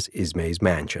designed Thomas Ismay's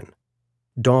mansion.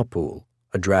 Dawpool,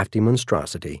 a drafty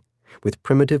monstrosity, with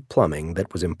primitive plumbing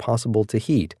that was impossible to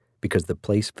heat because the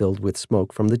place filled with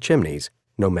smoke from the chimneys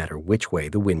no matter which way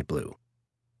the wind blew.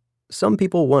 Some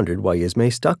people wondered why Ismay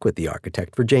stuck with the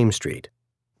architect for James Street.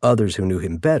 Others who knew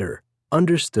him better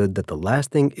understood that the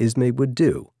last thing Ismay would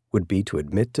do would be to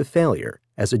admit to failure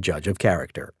as a judge of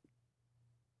character.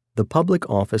 The public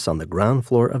office on the ground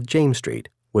floor of James Street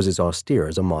was as austere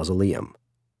as a mausoleum,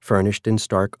 furnished in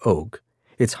stark oak,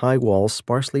 its high walls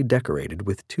sparsely decorated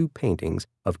with 2 paintings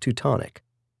of Titanic,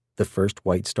 the first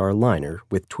White Star liner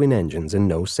with twin engines and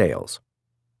no sails,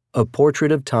 a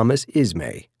portrait of Thomas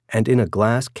Ismay, and in a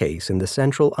glass case in the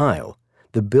central aisle,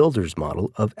 the builder's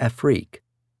model of Afrique,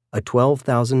 a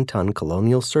 12,000-ton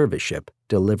colonial service ship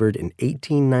delivered in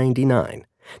 1899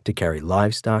 to carry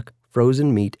livestock,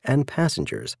 frozen meat, and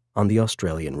passengers on the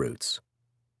Australian routes.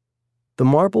 The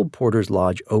marble porter's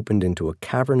lodge opened into a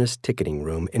cavernous ticketing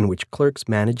room in which clerks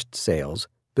managed sales,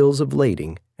 bills of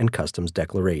lading, and customs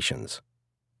declarations.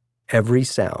 Every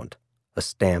sound, a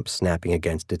stamp snapping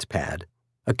against its pad,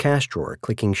 a cash drawer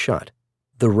clicking shut,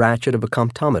 the ratchet of a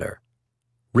comptometer,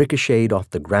 ricocheted off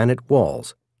the granite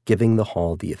walls, giving the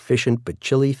hall the efficient but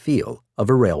chilly feel of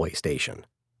a railway station.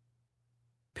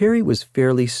 Peary was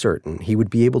fairly certain he would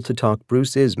be able to talk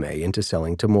Bruce Ismay into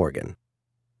selling to Morgan,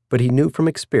 but he knew from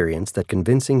experience that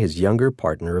convincing his younger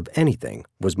partner of anything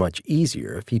was much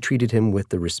easier if he treated him with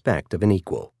the respect of an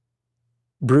equal.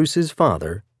 Bruce's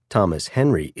father, Thomas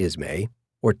Henry Ismay,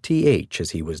 or T.H.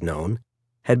 as he was known,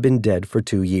 had been dead for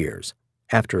 2 years,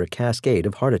 after a cascade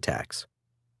of heart attacks.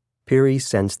 Peary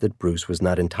sensed that Bruce was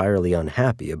not entirely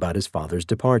unhappy about his father's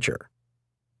departure.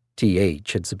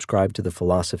 T.H. had subscribed to the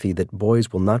philosophy that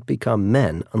boys will not become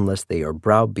men unless they are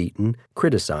browbeaten,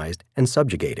 criticized, and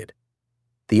subjugated.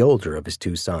 The older of his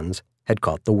 2 sons had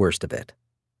caught the worst of it.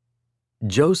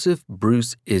 Joseph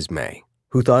Bruce Ismay,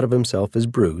 who thought of himself as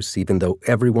Bruce even though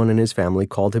everyone in his family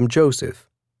called him Joseph,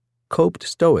 coped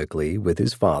stoically with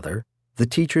his father, the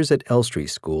teachers at Elstree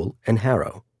School and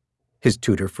Harrow, his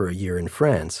tutor for a year in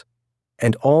France,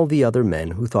 and all the other men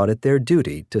who thought it their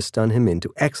duty to stun him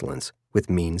into excellence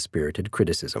with mean-spirited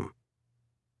criticism.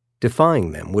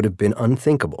 Defying them would have been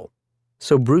unthinkable,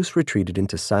 so Bruce retreated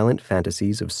into silent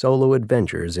fantasies of solo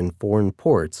adventures in foreign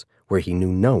ports where he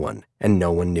knew no one and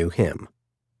no one knew him.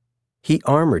 He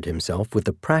armored himself with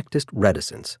the practiced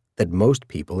reticence that most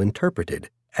people interpreted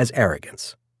as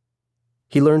arrogance.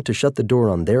 He learned to shut the door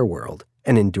on their world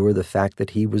and endure the fact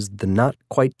that he was the not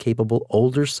quite capable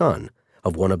older son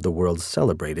of one of the world's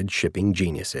celebrated shipping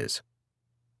geniuses.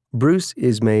 Bruce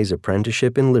Ismay's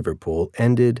apprenticeship in Liverpool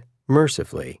ended,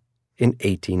 mercifully, in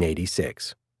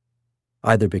 1886.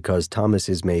 Either because Thomas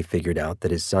Ismay figured out that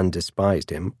his son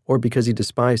despised him or because he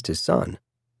despised his son,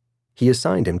 he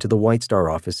assigned him to the White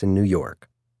Star office in New York.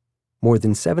 More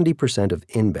than 70% of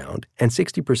inbound and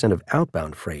 60% of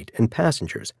outbound freight and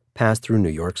passengers passed through New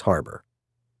York's harbor.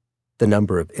 The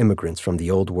number of immigrants from the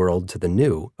Old World to the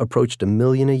New approached 1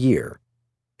 million a year,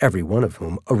 every one of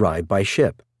whom arrived by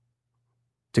ship.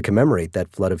 To commemorate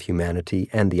that flood of humanity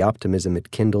and the optimism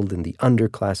it kindled in the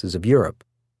underclasses of Europe,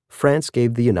 France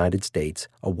gave the United States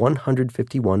a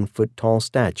 151-foot-tall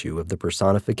statue of the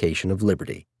personification of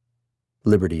liberty.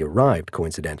 Liberty arrived,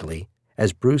 coincidentally,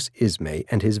 as Bruce Ismay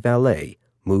and his valet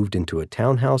moved into a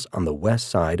townhouse on the west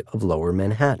side of Lower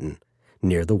Manhattan,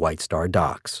 near the White Star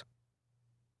docks.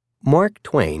 Mark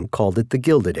Twain called it the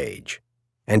Gilded Age,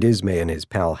 and Ismay and his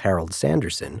pal Harold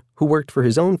Sanderson, who worked for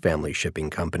his own family shipping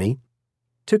company,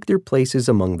 took their places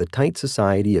among the tight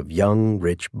society of young,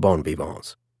 rich bon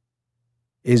vivants.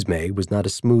 Ismay was not a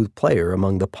smooth player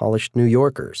among the polished New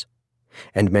Yorkers,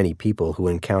 and many people who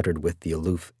encountered with the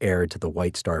aloof heir to the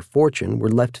White Star fortune were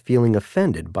left feeling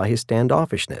offended by his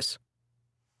standoffishness.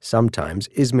 Sometimes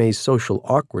Ismay's social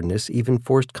awkwardness even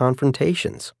forced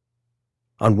confrontations.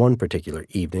 On one particular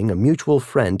evening, a mutual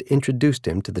friend introduced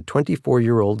him to the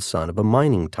 24-year-old son of a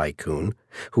mining tycoon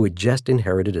who had just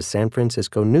inherited a San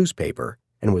Francisco newspaper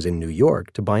and was in New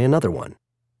York to buy another one.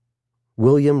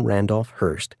 William Randolph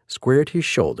Hearst squared his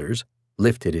shoulders,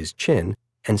 lifted his chin,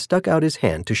 and stuck out his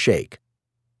hand to shake.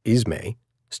 Ismay,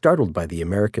 startled by the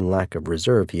American lack of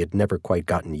reserve he had never quite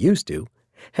gotten used to,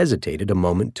 hesitated a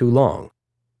moment too long.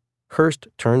 Hearst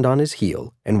turned on his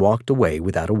heel and walked away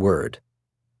without a word.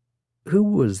 "Who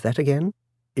was that again?"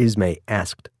 Ismay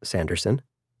asked Sanderson.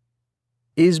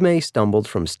 Ismay stumbled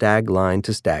from stag line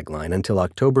to stag line until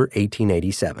October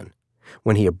 1887,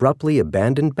 when he abruptly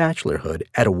abandoned bachelorhood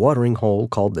at a watering hole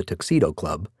called the Tuxedo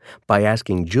Club by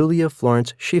asking Julia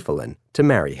Florence Schieffelin to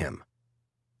marry him.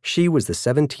 She was the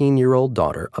 17-year-old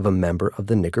daughter of a member of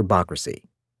the Knickerbockeracy,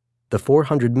 the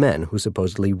 400 men who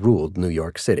supposedly ruled New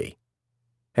York City,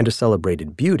 and a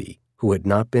celebrated beauty who had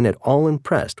not been at all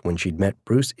impressed when she'd met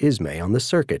Bruce Ismay on the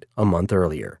circuit a month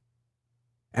earlier.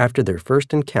 After their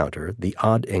first encounter, the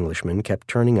odd Englishman kept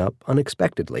turning up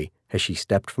unexpectedly as she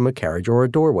stepped from a carriage or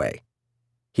a doorway.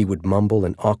 He would mumble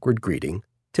an awkward greeting,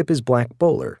 tip his black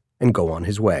bowler, and go on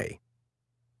his way.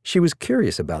 She was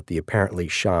curious about the apparently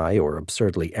shy or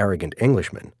absurdly arrogant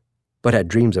Englishman, but had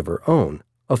dreams of her own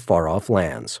of far-off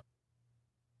lands.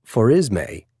 For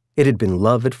Ismay, it had been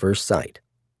love at first sight.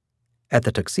 At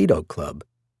the Tuxedo Club,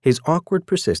 his awkward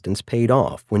persistence paid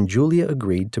off when Julia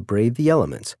agreed to brave the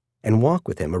elements and walk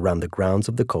with him around the grounds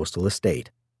of the coastal estate.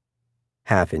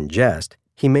 Half in jest,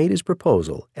 he made his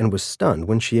proposal and was stunned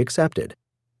when she accepted.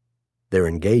 Their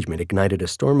engagement ignited a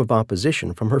storm of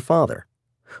opposition from her father,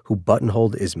 who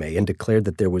buttonholed Ismay and declared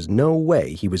that there was no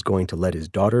way he was going to let his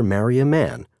daughter marry a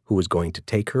man who was going to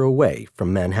take her away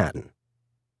from Manhattan.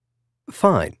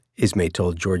 "Fine," Ismay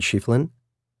told George Schieffelin.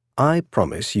 "I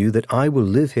promise you that I will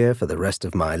live here for the rest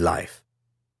of my life."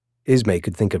 Ismay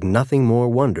could think of nothing more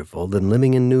wonderful than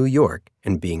living in New York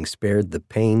and being spared the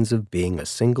pains of being a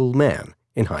single man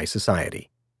in high society.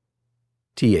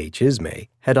 T.H. Ismay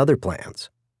had other plans.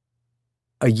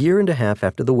 A year and a half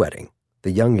after the wedding,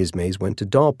 the young Ismays went to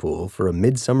Dalpool for a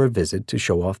midsummer visit to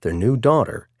show off their new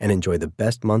daughter and enjoy the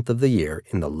best month of the year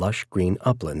in the lush green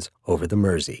uplands over the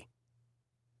Mersey.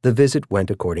 The visit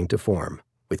went according to form,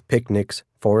 with picnics,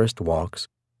 forest walks,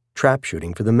 trap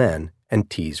shooting for the men, and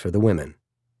teas for the women.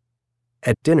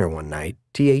 At dinner one night,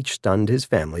 T.H. stunned his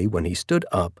family when he stood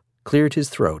up, cleared his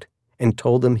throat, and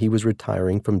told them he was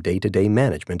retiring from day-to-day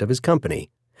management of his company,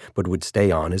 but would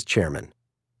stay on as chairman.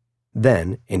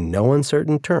 Then, in no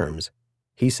uncertain terms,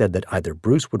 he said that either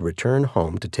Bruce would return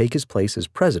home to take his place as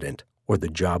president or the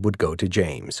job would go to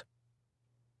James.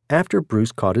 After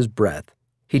Bruce caught his breath,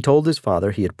 he told his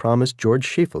father he had promised George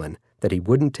Schieffelin that he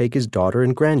wouldn't take his daughter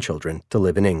and grandchildren to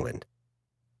live in England.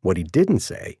 What he didn't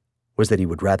say was that he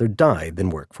would rather die than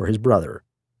work for his brother.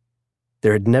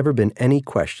 There had never been any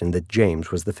question that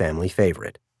James was the family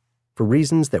favorite. For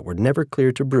reasons that were never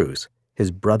clear to Bruce,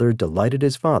 his brother delighted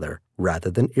his father rather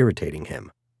than irritating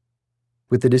him.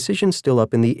 With the decision still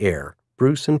up in the air,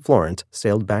 Bruce and Florence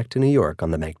sailed back to New York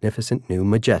on the magnificent new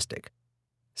Majestic,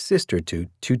 sister to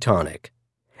Titanic,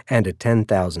 and at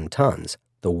 10,000 tons,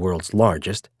 the world's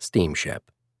largest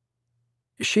steamship.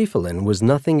 Schiefelin was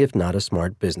nothing if not a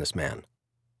smart businessman.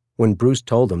 When Bruce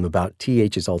told him about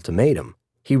TH's ultimatum,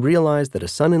 he realized that a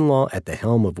son-in-law at the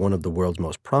helm of one of the world's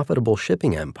most profitable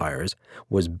shipping empires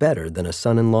was better than a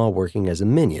son-in-law working as a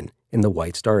minion in the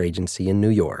White Star Agency in New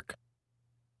York.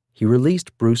 He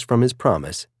released Bruce from his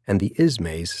promise, and the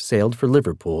Ismays sailed for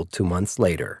Liverpool 2 months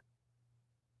later.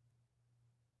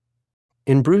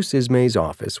 In Bruce Ismay's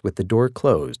office with the door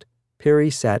closed, Perry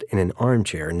sat in an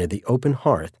armchair near the open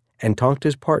hearth and talked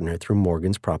his partner through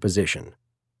Morgan's proposition.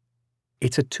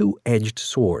 "It's a two-edged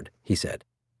sword," he said.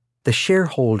 "The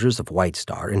shareholders of White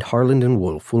Star and Harland &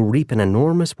 Wolff will reap an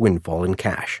enormous windfall in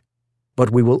cash.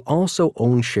 But we will also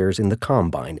own shares in the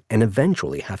Combine and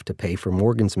eventually have to pay for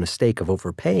Morgan's mistake of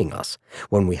overpaying us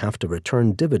when we have to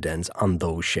return dividends on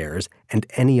those shares and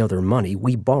any other money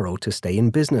we borrow to stay in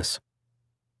business.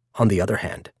 On the other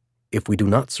hand, if we do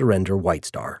not surrender White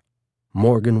Star,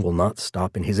 Morgan will not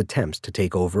stop in his attempts to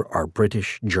take over our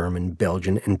British, German,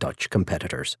 Belgian, and Dutch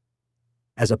competitors.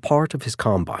 As a part of his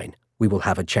Combine, we will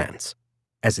have a chance.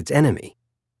 As its enemy,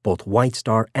 both White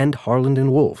Star and Harland &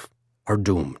 Wolff are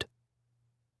doomed."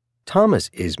 Thomas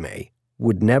Ismay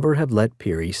would never have let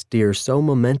Peary steer so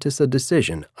momentous a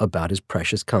decision about his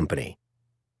precious company,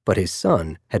 but his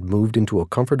son had moved into a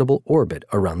comfortable orbit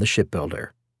around the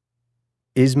shipbuilder.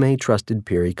 Ismay trusted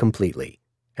Peary completely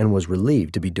and was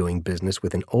relieved to be doing business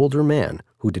with an older man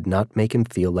who did not make him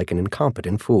feel like an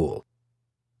incompetent fool.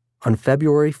 On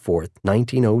February 4,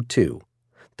 1902,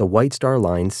 the White Star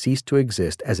Line ceased to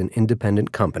exist as an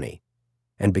independent company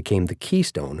and became the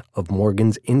keystone of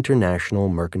Morgan's International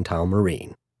Mercantile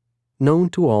Marine, known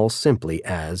to all simply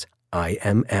as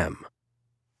IMM.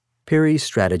 Peary's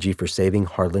strategy for saving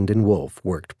Harland & Wolff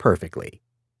worked perfectly.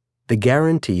 The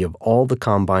guarantee of all the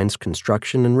Combine's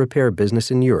construction and repair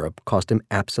business in Europe cost him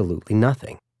absolutely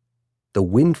nothing. The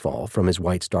windfall from his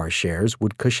White Star shares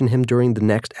would cushion him during the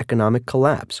next economic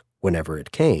collapse, whenever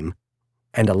it came,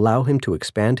 and allow him to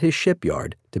expand his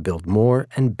shipyard to build more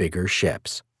and bigger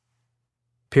ships.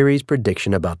 Peary's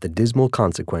prediction about the dismal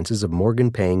consequences of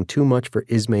Morgan paying too much for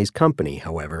Ismay's company,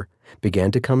 however, began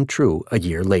to come true a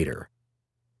year later.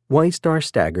 White Star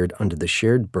staggered under the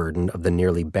shared burden of the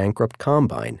nearly bankrupt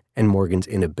Combine and Morgan's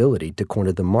inability to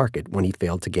corner the market when he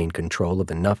failed to gain control of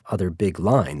enough other big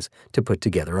lines to put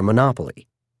together a monopoly.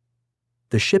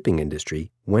 The shipping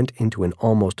industry went into an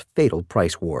almost fatal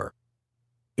price war.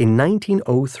 In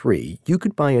 1903, you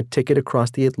could buy a ticket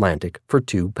across the Atlantic for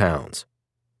 £2.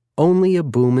 Only a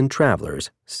boom in travelers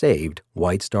saved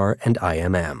White Star and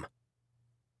IMM.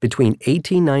 Between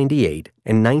 1898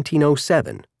 and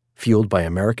 1907, fueled by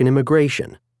American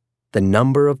immigration, the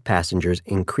number of passengers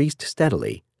increased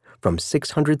steadily from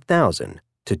 600,000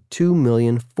 to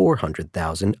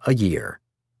 2,400,000 a year.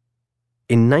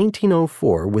 In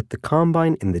 1904, with the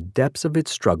Combine in the depths of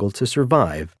its struggle to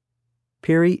survive,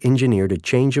 Peary engineered a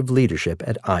change of leadership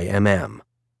at IMM.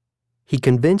 He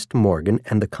convinced Morgan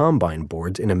and the Combine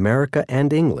boards in America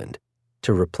and England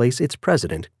to replace its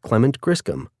president, Clement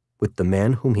Griscom, with the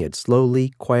man whom he had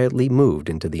slowly, quietly moved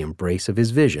into the embrace of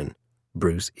his vision,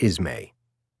 Bruce Ismay.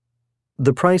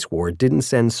 The price war didn't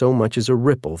send so much as a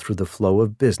ripple through the flow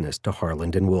of business to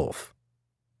Harland & Wolff.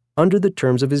 Under the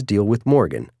terms of his deal with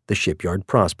Morgan, the shipyard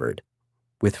prospered,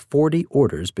 with 40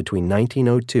 orders between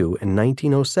 1902 and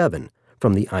 1907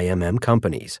 from the IMM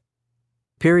companies.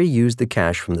 Peary used the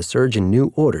cash from the surge in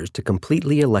new orders to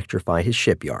completely electrify his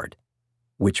shipyard,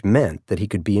 which meant that he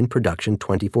could be in production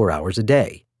 24 hours a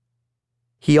day.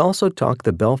 He also talked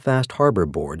the Belfast Harbor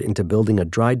Board into building a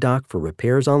dry dock for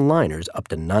repairs on liners up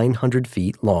to 900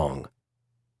 feet long.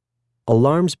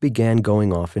 Alarms began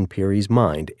going off in Peary's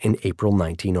mind in April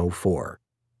 1904,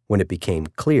 when it became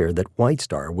clear that White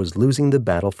Star was losing the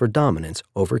battle for dominance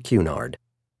over Cunard.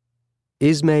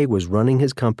 Ismay was running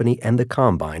his company and the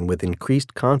Combine with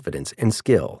increased confidence and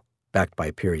skill, backed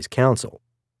by Peary's counsel,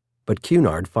 but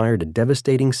Cunard fired a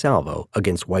devastating salvo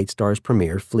against White Star's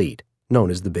premier fleet, known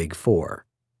as the Big Four.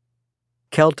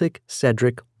 Celtic,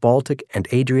 Cedric, Baltic, and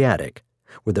Adriatic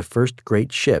were the first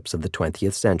great ships of the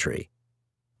 20th century,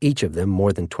 each of them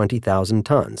more than 20,000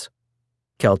 tons.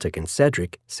 Celtic and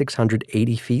Cedric,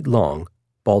 680 feet long,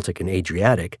 Baltic and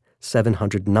Adriatic,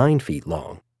 709 feet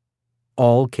long,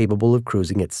 all capable of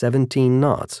cruising at 17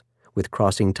 knots with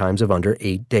crossing times of under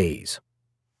 8 days.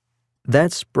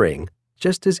 That spring,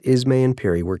 Just as Ismay and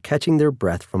Peary were catching their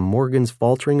breath from Morgan's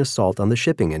faltering assault on the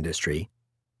shipping industry,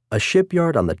 a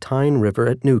shipyard on the Tyne River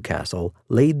at Newcastle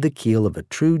laid the keel of a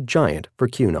true giant for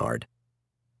Cunard.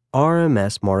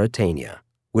 RMS Mauretania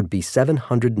would be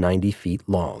 790 feet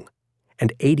long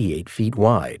and 88 feet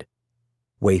wide,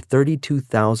 weigh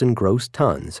 32,000 gross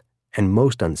tons, and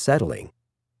most unsettling,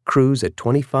 cruise at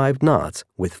 25 knots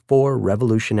with 4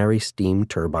 revolutionary steam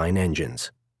turbine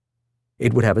engines.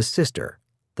 It would have a sister,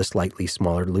 the slightly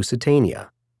smaller Lusitania,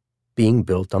 being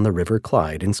built on the River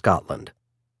Clyde in Scotland.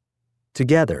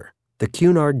 Together, the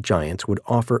Cunard giants would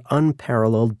offer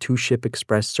unparalleled two-ship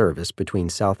express service between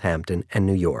Southampton and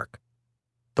New York.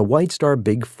 The White Star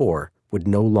Big Four would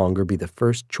no longer be the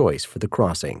first choice for the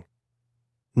crossing.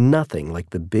 Nothing like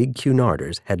the big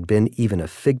Cunarders had been even a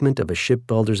figment of a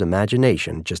shipbuilder's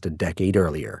imagination just a decade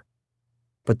earlier.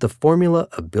 But the formula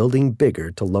of building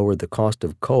bigger to lower the cost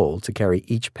of coal to carry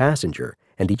each passenger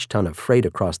and each ton of freight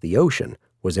across the ocean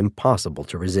was impossible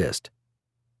to resist.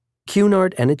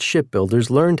 Cunard and its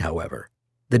shipbuilders learned, however,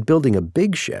 that building a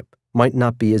big ship might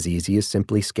not be as easy as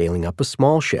simply scaling up a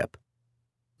small ship.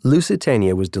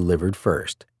 Lusitania was delivered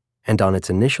first, and on its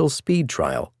initial speed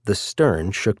trial, the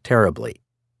stern shook terribly.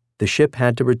 The ship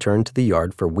had to return to the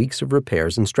yard for weeks of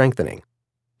repairs and strengthening,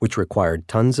 which required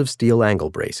tons of steel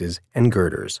angle braces and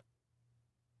girders.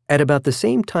 At about the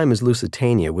same time as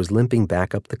Lusitania was limping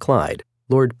back up the Clyde,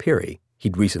 Lord Peary,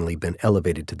 he'd recently been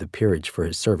elevated to the peerage for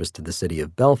his service to the city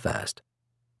of Belfast,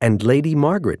 and Lady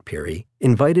Margaret Peary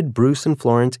invited Bruce and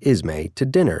Florence Ismay to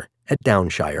dinner at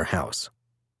Downshire House.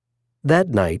 That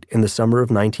night in the summer of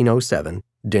 1907,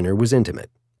 dinner was intimate,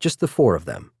 just the 4 of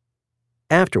them.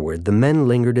 Afterward, the men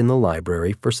lingered in the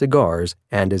library for cigars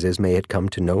and, as Ismay had come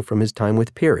to know from his time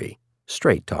with Peary,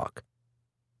 straight talk.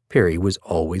 Peary was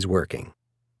always working.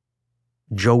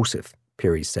 "Joseph,"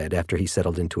 Peary said after he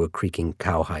settled into a creaking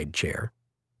cowhide chair.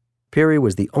 Peary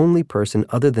was the only person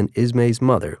other than Ismay's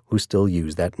mother who still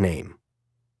used that name.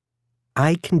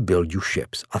 "I can build you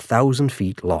ships 1,000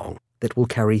 feet long that will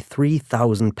carry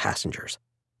 3,000 passengers,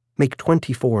 make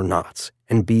 24 knots,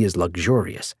 and be as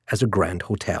luxurious as a grand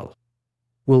hotel.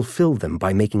 We'll fill them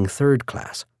by making third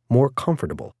class more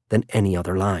comfortable than any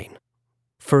other line.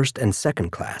 First and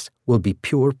second class will be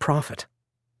pure profit.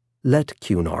 Let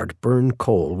Cunard burn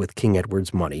coal with King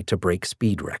Edward's money to break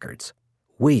speed records.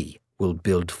 We will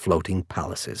build floating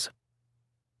palaces."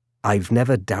 "I've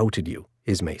never doubted you,"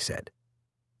 Ismay said.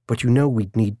 "But you know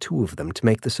we'd need 2 of them to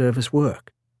make the service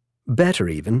work. Better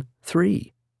even,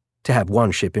 3, to have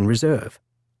 1 ship in reserve.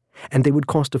 And they would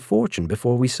cost a fortune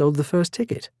before we sold the first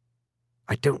ticket.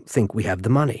 I don't think we have the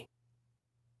money."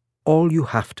 "All you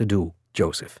have to do,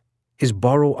 Joseph, is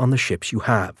borrow on the ships you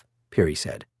have," Peary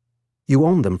said. "You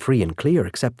own them free and clear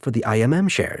except for the IMM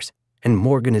shares, and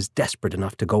Morgan is desperate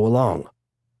enough to go along.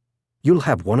 You'll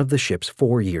have one of the ships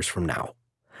 4 years from now,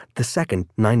 the second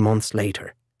 9 months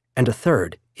later, and a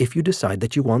third, if you decide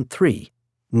that you want 3,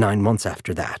 9 months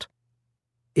after that.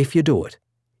 If you do it,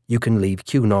 you can leave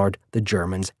Cunard, the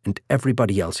Germans, and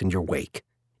everybody else in your wake.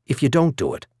 If you don't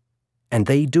do it, and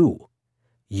they do,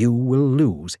 you will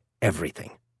lose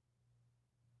everything."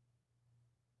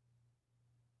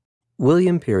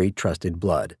 William Peary trusted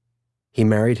blood. He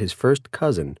married his first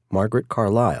cousin, Margaret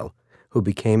Carlyle, who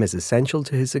became as essential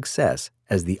to his success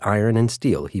as the iron and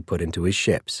steel he put into his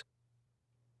ships.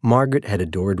 Margaret had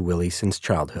adored Willie since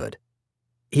childhood.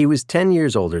 He was 10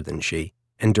 years older than she,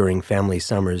 and during family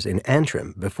summers in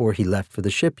Antrim before he left for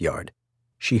the shipyard,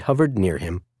 she hovered near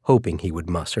him, hoping he would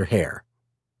muss her hair.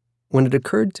 When it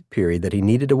occurred to Peary that he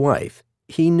needed a wife,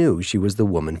 he knew she was the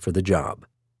woman for the job.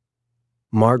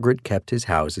 Margaret kept his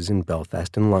houses in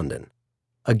Belfast and London,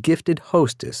 a gifted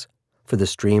hostess for the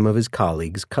stream of his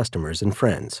colleagues, customers, and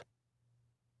friends.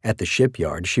 At the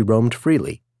shipyard, she roamed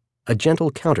freely, a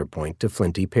gentle counterpoint to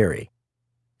Flinty Peary,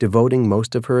 devoting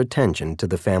most of her attention to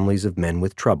the families of men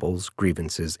with troubles,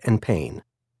 grievances, and pain.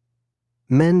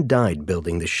 Men died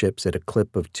building the ships at a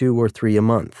clip of 2 or 3 a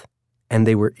month, and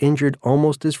they were injured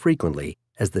almost as frequently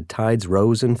as the tides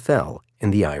rose and fell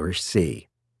in the Irish Sea.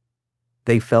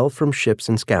 They fell from ships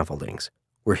and scaffoldings,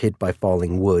 were hit by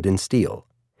falling wood and steel,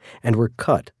 and were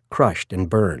cut, crushed, and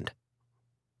burned.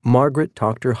 Margaret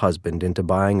talked her husband into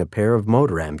buying a pair of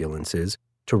motor ambulances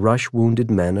to rush wounded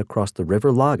men across the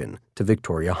River Logan to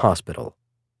Victoria Hospital.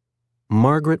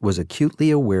 Margaret was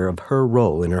acutely aware of her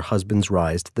role in her husband's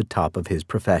rise to the top of his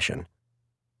profession.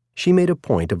 She made a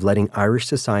point of letting Irish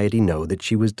society know that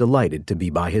she was delighted to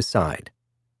be by his side.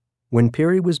 When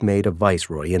Peary was made a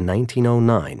viceroy in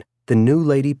 1909, the new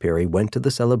Lady Peary went to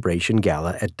the celebration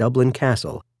gala at Dublin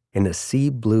Castle in a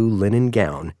sea-blue linen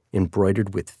gown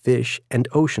embroidered with fish and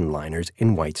ocean liners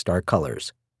in White Star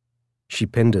colors. She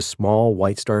pinned a small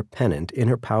White Star pennant in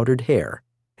her powdered hair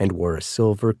and wore a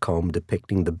silver comb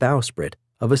depicting the bowsprit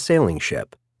of a sailing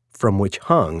ship, from which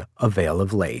hung a veil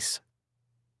of lace.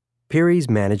 Peary's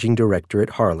managing director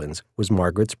at Harlan's was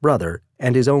Margaret's brother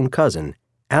and his own cousin,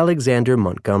 Alexander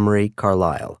Montgomery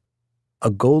Carlyle, a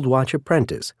gold watch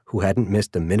apprentice who hadn't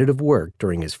missed a minute of work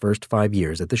during his first 5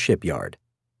 years at the shipyard.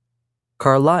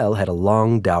 Carlyle had a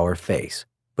long, dour face,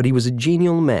 but he was a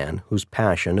genial man whose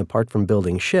passion, apart from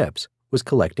building ships, was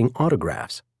collecting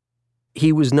autographs.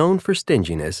 He was known for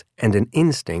stinginess and an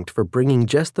instinct for bringing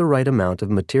just the right amount of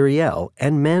materiel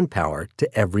and manpower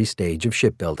to every stage of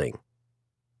shipbuilding.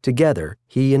 Together,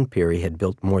 he and Peary had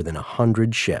built more than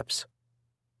 100 ships.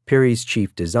 Peary's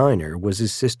chief designer was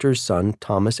his sister's son,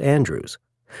 Thomas Andrews,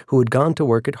 who had gone to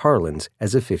work at Harlan's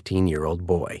as a 15-year-old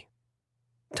boy.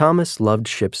 Thomas loved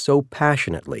ships so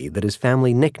passionately that his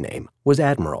family nickname was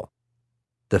Admiral.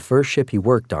 The first ship he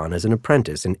worked on as an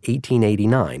apprentice in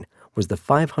 1889 was the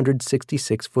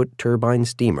 566-foot turbine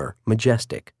steamer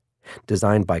Majestic,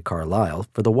 designed by Carlyle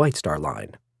for the White Star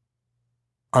Line.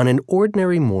 On an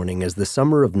ordinary morning as the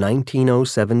summer of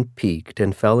 1907 peaked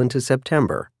and fell into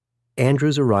September,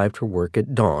 Andrews arrived for work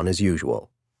at dawn as usual.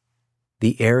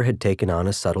 The air had taken on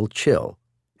a subtle chill,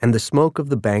 and the smoke of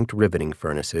the banked riveting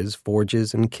furnaces,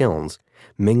 forges, and kilns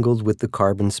mingled with the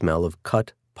carbon smell of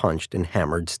cut, punched, and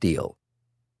hammered steel.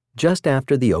 Just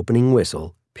after the opening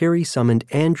whistle, Peary summoned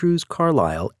Andrews,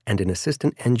 Carlyle, and an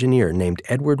assistant engineer named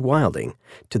Edward Wilding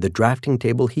to the drafting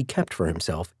table he kept for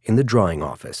himself in the drawing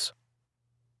office.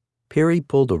 Peary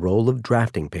pulled a roll of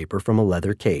drafting paper from a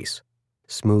leather case,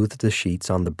 smoothed the sheets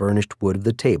on the burnished wood of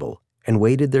the table, and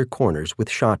weighted their corners with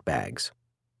shot bags.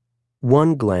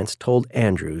 One glance told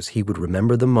Andrews he would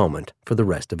remember the moment for the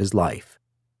rest of his life.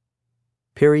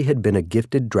 Peary had been a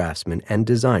gifted draftsman and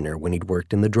designer when he'd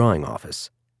worked in the drawing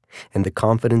office, and the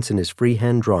confidence in his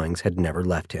freehand drawings had never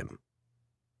left him.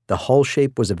 The hull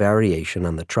shape was a variation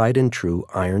on the tried-and-true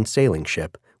iron sailing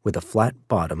ship with a flat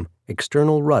bottom,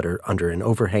 external rudder under an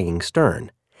overhanging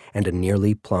stern, and a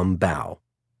nearly plumb bow,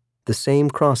 the same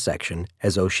cross-section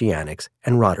as Oceanic's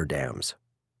and Rotterdam's.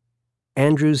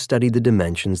 Andrews studied the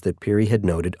dimensions that Peary had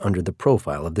noted under the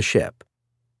profile of the ship: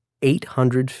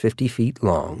 850 feet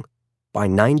long, by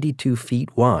 92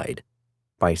 feet wide,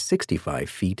 by 65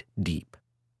 feet deep.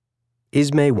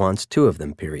 "Ismay wants 2 of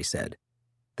them," Peary said.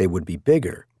 They would be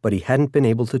bigger, but he hadn't been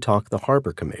able to talk the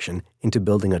Harbor Commission into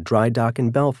building a dry dock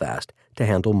in Belfast to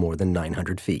handle more than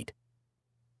 900 feet.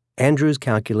 Andrews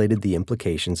calculated the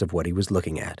implications of what he was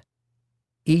looking at.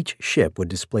 Each ship would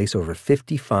displace over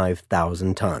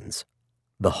 55,000 tons.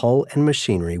 The hull and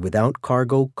machinery without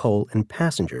cargo, coal, and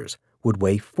passengers would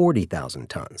weigh 40,000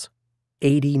 tons,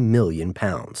 80 million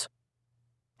pounds.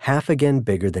 Half again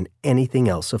bigger than anything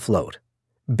else afloat.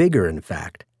 Bigger, in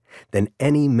fact, than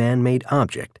any man-made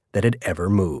object that had ever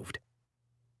moved.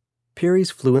 Peary's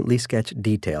fluently sketched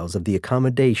details of the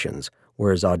accommodations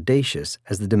were as audacious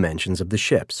as the dimensions of the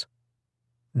ships.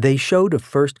 They showed a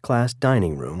first-class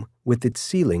dining room with its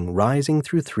ceiling rising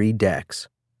through 3 decks,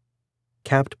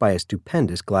 capped by a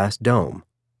stupendous glass dome,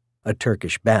 a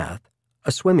Turkish bath,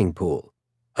 a swimming pool,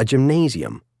 a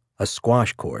gymnasium, a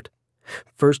squash court,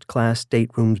 first-class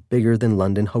staterooms bigger than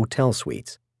London hotel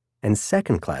suites, and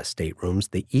second-class staterooms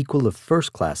the equal of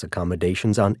first-class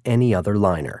accommodations on any other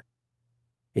liner.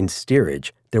 In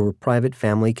steerage, there were private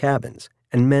family cabins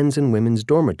and men's and women's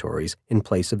dormitories in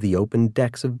place of the open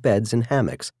decks of beds and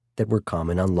hammocks that were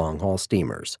common on long-haul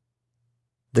steamers.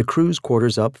 The crew's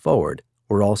quarters up forward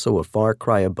were also a far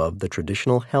cry above the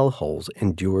traditional hellholes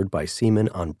endured by seamen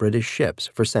on British ships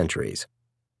for centuries.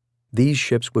 These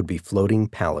ships would be floating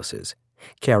palaces,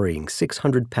 carrying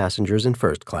 600 passengers in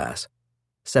first class,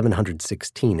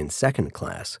 716 in second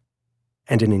class,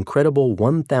 and an incredible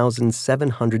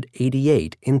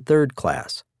 1,788 in third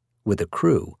class, with a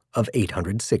crew of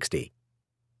 860.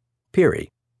 Peary,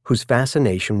 whose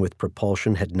fascination with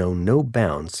propulsion had known no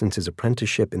bounds since his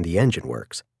apprenticeship in the engine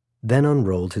works, then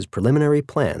unrolled his preliminary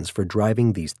plans for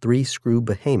driving these 3-screw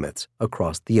behemoths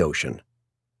across the ocean.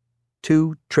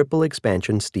 2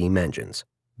 triple-expansion steam engines,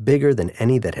 bigger than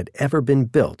any that had ever been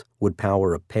built, would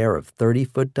power a pair of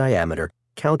 30-foot diameter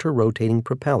counter-rotating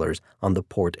propellers on the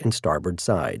port and starboard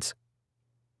sides.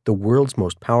 The world's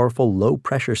most powerful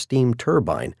low-pressure steam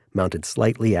turbine, mounted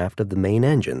slightly aft of the main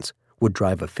engines, would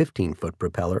drive a 15-foot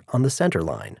propeller on the center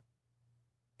line.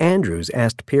 Andrews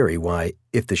asked Peary why,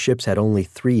 if the ships had only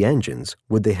 3 engines,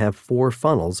 would they have 4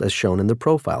 funnels as shown in the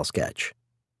profile sketch.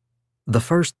 "The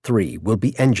first 3 will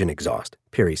be engine exhaust,"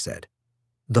 Peary said.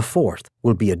 "The 4th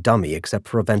will be a dummy except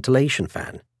for a ventilation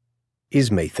fan.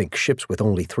 Ismay thinks ships with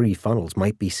only 3 funnels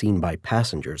might be seen by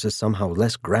passengers as somehow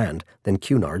less grand than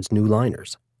Cunard's new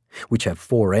liners, which have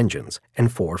 4 engines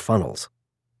and 4 funnels.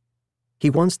 He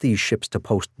wants these ships to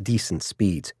post decent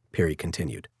speeds, Peary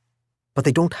continued. But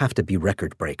they don't have to be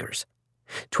record breakers.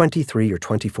 23 or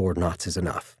 24 knots is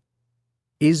enough.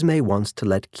 Ismay wants to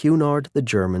let Cunard, the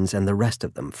Germans, and the rest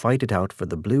of them fight it out for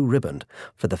the blue ribbon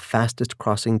for the fastest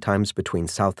crossing times between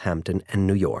Southampton and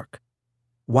New York.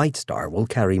 White Star will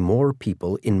carry more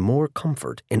people in more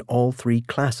comfort in all 3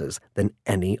 classes than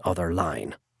any other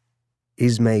line.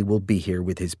 Ismay will be here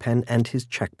with his pen and his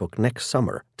checkbook next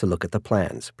summer to look at the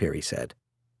plans, Peary said.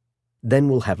 Then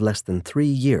we'll have less than 3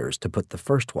 years to put the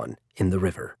first one in the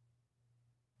river.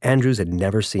 Andrews had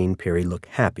never seen Peary look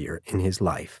happier in his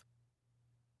life.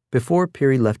 Before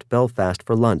Peary left Belfast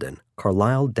for London,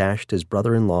 Carlyle dashed his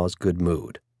brother-in-law's good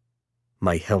mood.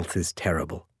 "My health is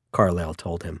terrible," Carlyle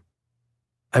told him.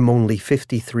 "I'm only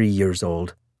 53 years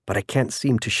old, but I can't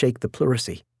seem to shake the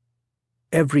pleurisy.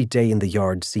 Every day in the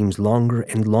yard seems longer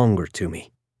and longer to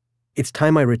me. It's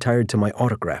time I retired to my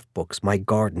autograph books, my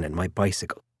garden, and my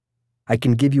bicycle. I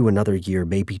can give you another year,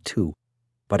 maybe 2,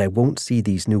 but I won't see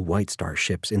these new White Star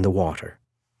ships in the water."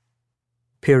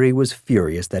 Peary was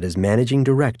furious that his managing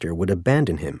director would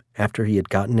abandon him after he had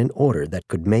gotten an order that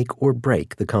could make or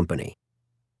break the company.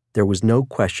 There was no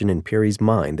question in Peary's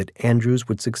mind that Andrews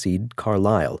would succeed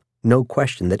Carlyle, no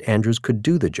question that Andrews could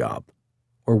do the job.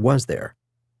 Or was there?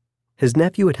 His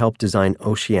nephew had helped design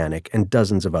Oceanic and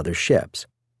dozens of other ships,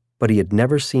 but he had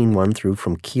never seen one through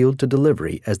from keel to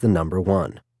delivery as the number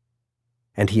 1.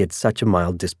 And he had such a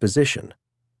mild disposition.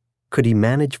 Could he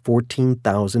manage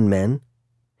 14,000 men?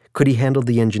 Could he handle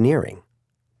the engineering,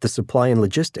 the supply and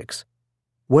logistics?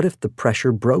 What if the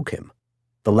pressure broke him?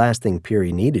 The last thing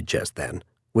Peary needed just then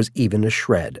was even a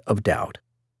shred of doubt.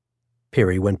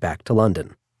 Peary went back to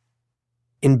London.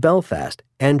 In Belfast,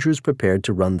 Andrews prepared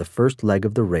to run the first leg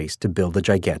of the race to build the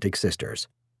gigantic sisters.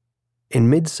 In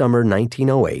midsummer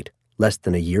 1908, less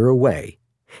than a year away,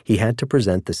 he had to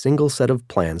present the single set of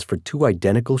plans for 2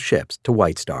 identical ships to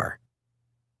White Star.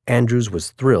 Andrews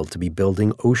was thrilled to be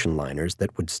building ocean liners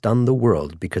that would stun the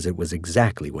world because it was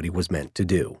exactly what he was meant to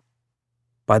do.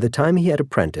 By the time he had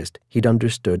apprenticed, he'd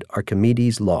understood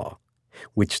Archimedes' law,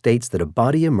 which states that a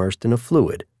body immersed in a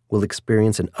fluid will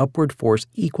experience an upward force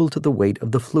equal to the weight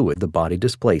of the fluid the body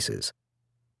displaces.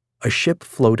 A ship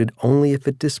floated only if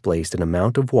it displaced an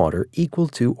amount of water equal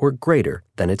to or greater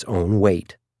than its own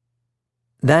weight.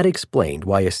 That explained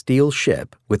why a steel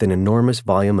ship with an enormous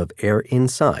volume of air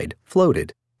inside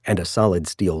floated and a solid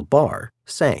steel bar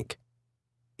sank.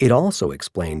 It also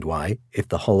explained why, if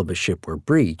the hull of a ship were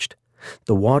breached,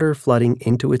 the water flooding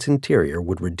into its interior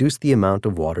would reduce the amount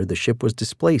of water the ship was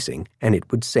displacing and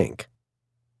it would sink.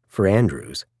 For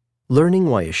Andrews, learning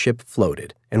why a ship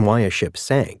floated and why a ship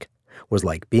sank was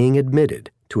like being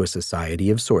admitted to a society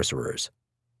of sorcerers.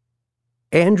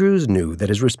 Andrews knew that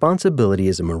his responsibility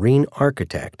as a marine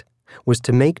architect was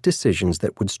to make decisions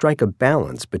that would strike a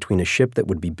balance between a ship that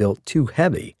would be built too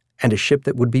heavy and a ship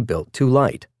that would be built too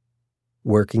light.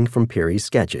 Working from Peary's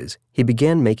sketches, he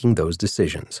began making those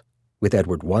decisions, with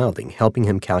Edward Wilding helping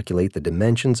him calculate the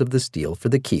dimensions of the steel for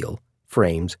the keel,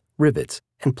 frames, rivets,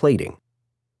 and plating.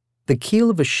 The keel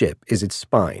of a ship is its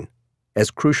spine,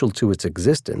 as crucial to its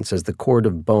existence as the cord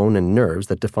of bone and nerves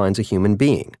that defines a human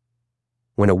being.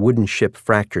 When a wooden ship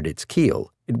fractured its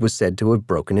keel, it was said to have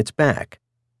broken its back.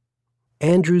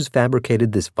 Andrews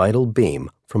fabricated this vital beam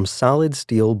from solid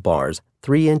steel bars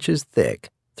 3 inches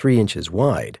thick, 3 inches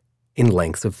wide, in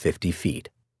lengths of 50 feet.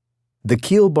 The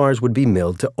keel bars would be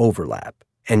milled to overlap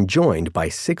and joined by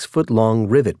 6-foot-long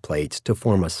rivet plates to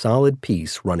form a solid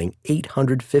piece running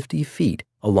 850 feet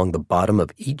along the bottom of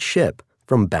each ship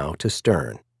from bow to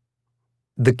stern.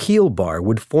 The keel bar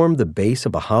would form the base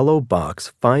of a hollow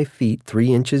box 5 feet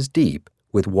 3 inches deep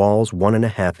with walls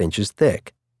 1.5 inches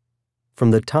thick.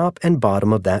 From the top and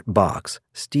bottom of that box,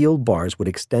 steel bars would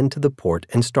extend to the port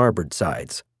and starboard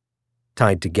sides,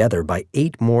 tied together by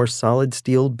 8 more solid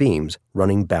steel beams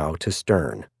running bow to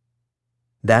stern.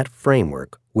 That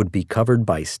framework would be covered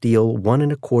by steel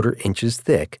 1.25 inches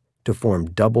thick to form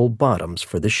double bottoms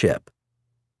for the ship.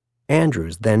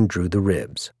 Andrews then drew the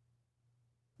ribs.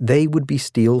 They would be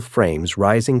steel frames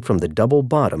rising from the double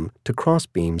bottom to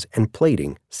crossbeams and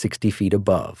plating 60 feet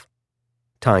above,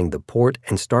 tying the port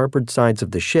and starboard sides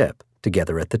of the ship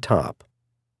together at the top.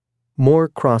 More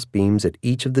crossbeams at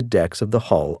each of the decks of the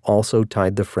hull also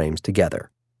tied the frames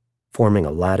together, forming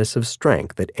a lattice of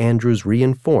strength that Andrews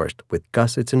reinforced with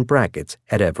gussets and brackets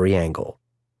at every angle.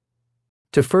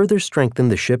 To further strengthen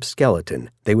the ship's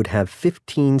skeleton, they would have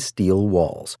 15 steel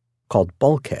walls, called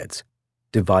bulkheads,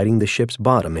 dividing the ship's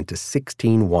bottom into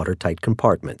 16 watertight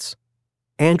compartments.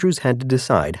 Andrews had to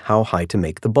decide how high to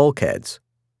make the bulkheads.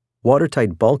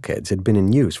 Watertight bulkheads had been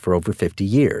in use for over 50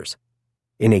 years.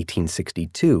 In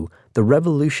 1862, the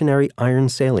revolutionary iron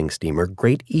sailing steamer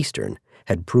Great Eastern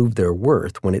had proved their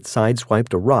worth when it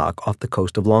sideswiped a rock off the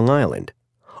coast of Long Island,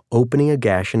 opening a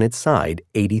gash in its side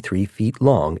 83 feet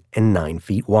long and 9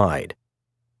 feet wide.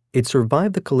 It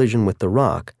survived the collision with the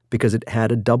rock because it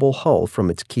had a double hull from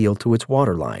its keel to its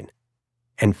waterline,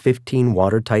 and 15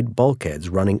 watertight bulkheads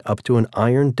running up to an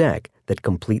iron deck that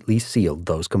completely sealed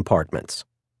those compartments.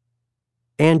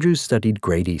 Andrews studied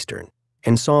Great Eastern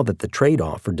and saw that the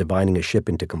trade-off for dividing a ship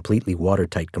into completely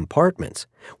watertight compartments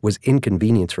was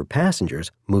inconvenience for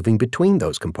passengers moving between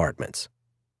those compartments.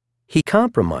 He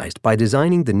compromised by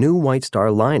designing the new White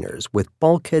Star liners with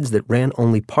bulkheads that ran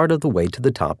only part of the way to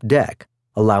the top deck,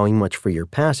 allowing much freer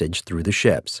passage through the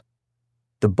ships.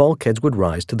 The bulkheads would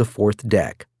rise to the fourth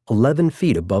deck, 11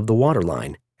 feet above the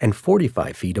waterline and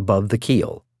 45 feet above the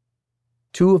keel.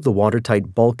 2 of the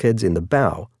watertight bulkheads in the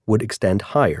bow would extend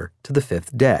higher to the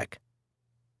fifth deck.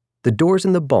 The doors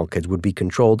in the bulkheads would be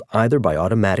controlled either by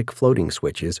automatic floating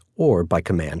switches or by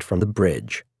command from the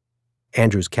bridge.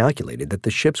 Andrews calculated that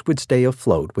the ships would stay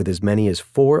afloat with as many as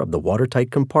 4 of the watertight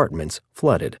compartments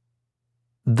flooded.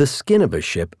 The skin of a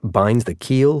ship binds the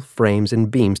keel, frames,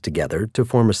 and beams together to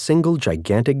form a single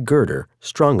gigantic girder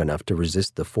strong enough to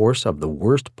resist the force of the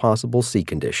worst possible sea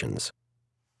conditions.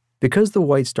 Because the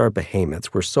White Star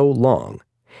behemoths were so long,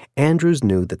 Andrews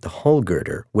knew that the hull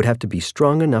girder would have to be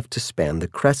strong enough to span the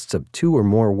crests of 2 or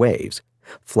more waves,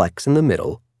 flex in the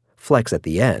middle, flex at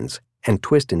the ends, and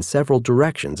twist in several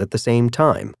directions at the same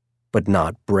time, but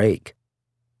not break.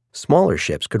 Smaller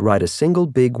ships could ride a single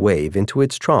big wave into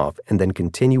its trough and then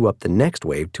continue up the next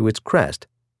wave to its crest,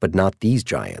 but not these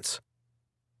giants.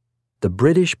 The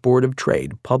British Board of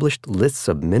Trade published lists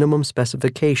of minimum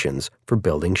specifications for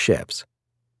building ships.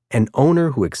 An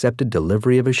owner who accepted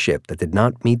delivery of a ship that did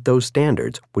not meet those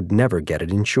standards would never get it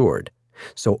insured,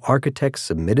 so architects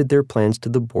submitted their plans to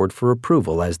the board for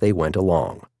approval as they went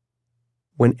along.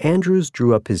 When Andrews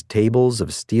drew up his tables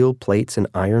of steel plates and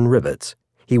iron rivets,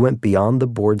 he went beyond the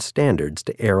board's standards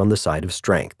to err on the side of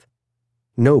strength.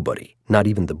 Nobody, not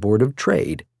even the Board of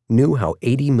Trade, knew how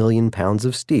 80 million pounds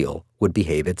of steel would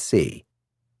behave at sea.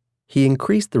 He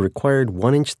increased the required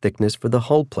 1-inch thickness for the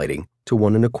hull plating to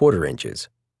 1 1/4 inches,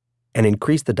 and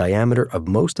increased the diameter of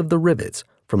most of the rivets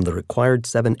from the required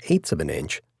 7/8 of an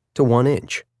inch to 1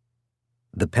 inch.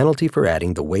 The penalty for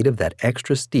adding the weight of that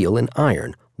extra steel and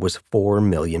iron was 4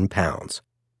 million pounds,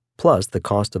 plus the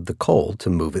cost of the coal to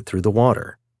move it through the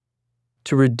water.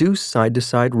 To reduce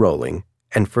side-to-side rolling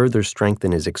and further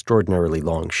strengthen his extraordinarily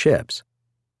long ships,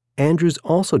 Andrews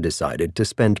also decided to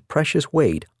spend precious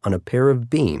weight on a pair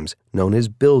of beams known as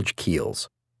bilge keels.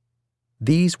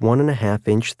 These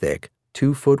 1.5-inch thick,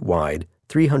 2-foot wide,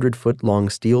 300-foot long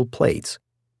steel plates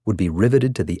would be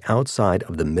riveted to the outside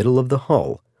of the middle of the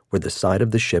hull where the side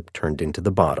of the ship turned into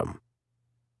the bottom.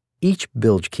 Each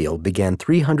bilge keel began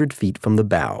 300 feet from the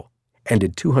bow,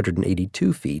 ended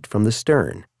 282 feet from the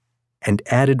stern, and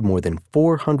added more than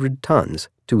 400 tons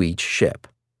to each ship.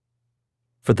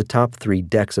 For the top 3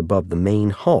 decks above the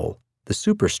main hull, the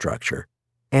superstructure,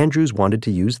 Andrews wanted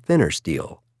to use thinner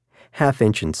steel, 1/2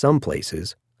 inch in some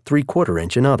places, 3/4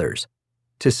 inch in others,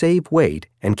 to save weight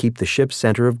and keep the ship's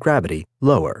center of gravity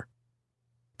lower.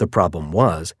 The problem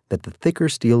was that the thicker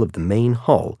steel of the main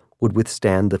hull would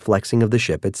withstand the flexing of the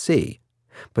ship at sea,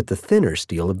 but the thinner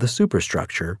steel of the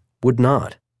superstructure would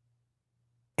not.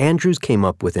 Andrews came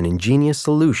up with an ingenious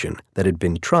solution that had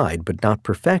been tried but not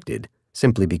perfected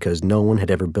simply because no one had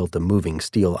ever built a moving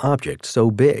steel object so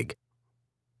big.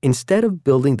 Instead of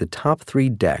building the top 3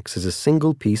 decks as a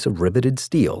single piece of riveted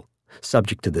steel,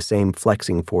 subject to the same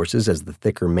flexing forces as the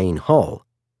thicker main hull,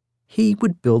 he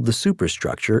would build the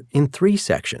superstructure in 3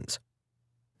 sections.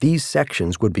 These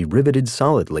sections would be riveted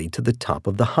solidly to the top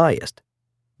of the highest,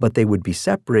 but they would be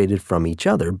separated from each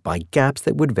other by gaps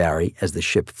that would vary as the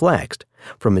ship flexed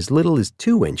from as little as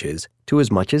 2 inches to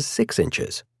as much as 6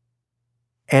 inches.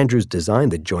 Andrews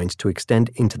designed the joints to extend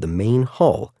into the main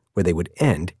hull where they would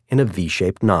end in a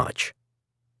V-shaped notch.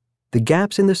 The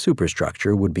gaps in the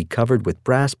superstructure would be covered with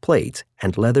brass plates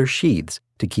and leather sheaths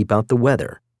to keep out the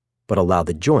weather, but allow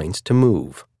the joints to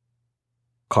move.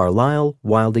 Carlisle,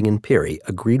 Wilding, and Peary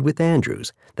agreed with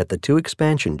Andrews that the 2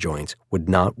 expansion joints would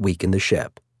not weaken the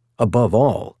ship. Above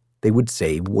all, they would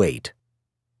save weight.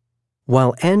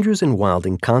 While Andrews and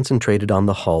Wilding concentrated on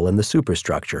the hull and the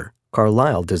superstructure,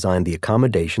 Carlisle designed the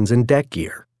accommodations and deck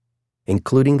gear,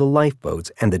 including the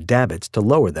lifeboats and the davits to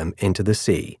lower them into the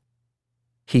sea.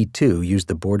 He too used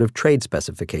the Board of Trade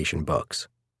specification books.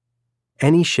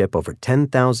 Any ship over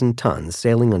 10,000 tons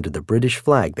sailing under the British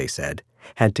flag, they said,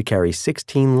 had to carry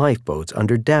 16 lifeboats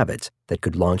under davits that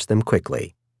could launch them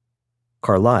quickly.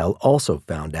 Carlyle also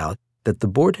found out that the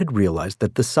board had realized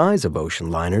that the size of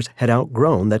ocean liners had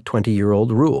outgrown that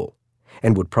 20-year-old rule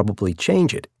and would probably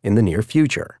change it in the near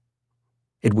future.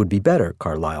 It would be better,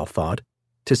 Carlyle thought,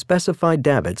 to specify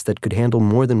davits that could handle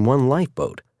more than one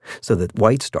lifeboat so that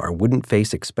White Star wouldn't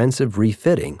face expensive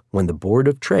refitting when the Board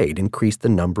of Trade increased the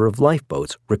number of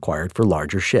lifeboats required for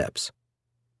larger ships.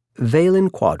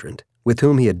 Valen Quadrant, with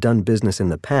whom he had done business in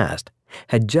the past,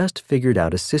 had just figured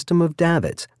out a system of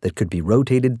davits that could be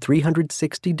rotated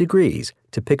 360 degrees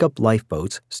to pick up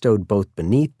lifeboats stowed both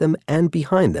beneath them and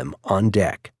behind them on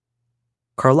deck.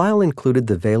 Carlyle included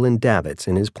the Valen davits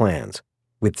in his plans,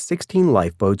 with 16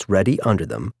 lifeboats ready under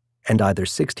them and either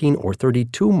 16 or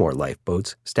 32 more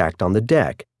lifeboats stacked on the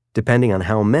deck, depending on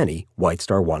how many White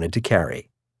Star wanted to carry.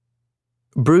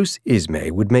 Bruce Ismay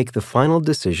would make the final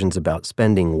decisions about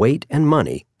spending weight and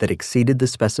money that exceeded the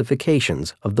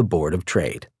specifications of the Board of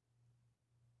Trade.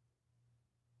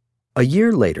 A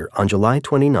year later, on July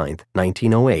 29,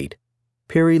 1908,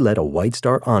 Peary led a White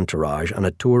Star entourage on a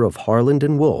tour of Harland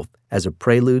and Wolff as a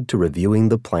prelude to reviewing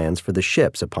the plans for the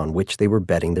ships upon which they were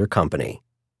betting their company.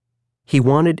 He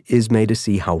wanted Ismay to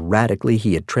see how radically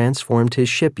he had transformed his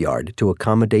shipyard to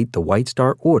accommodate the White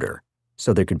Star order,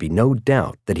 so there could be no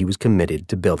doubt that he was committed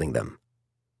to building them.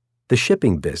 The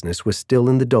shipping business was still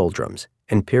in the doldrums,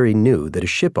 and Peary knew that a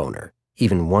ship owner,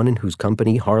 even one in whose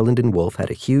company Harland and Wolff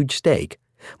had a huge stake,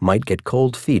 might get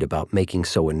cold feet about making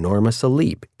so enormous a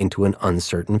leap into an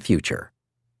uncertain future.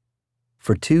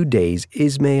 For 2 days,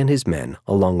 Ismay and his men,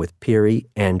 along with Peary,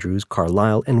 Andrews,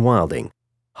 Carlyle, and Wilding,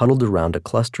 huddled around a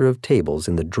cluster of tables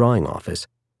in the drawing office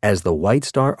as the White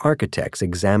Star architects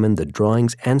examined the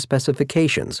drawings and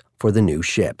specifications for the new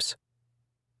ships.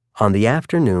 On the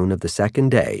afternoon of the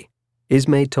second day,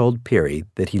 Ismay told Peary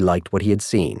that he liked what he had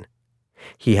seen.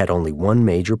 He had only one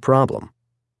major problem: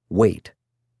 weight.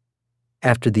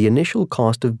 After the initial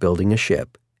cost of building a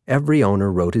ship, every owner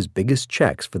wrote his biggest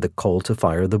checks for the coal to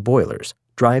fire the boilers,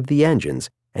 drive the engines,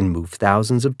 and move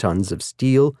thousands of tons of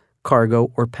steel,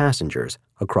 cargo, or passengers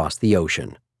across the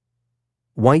ocean.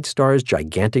 White Star's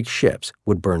gigantic ships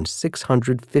would burn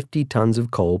 650 tons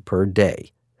of coal per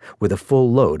day, with a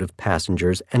full load of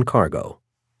passengers and cargo.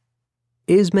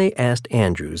 Ismay asked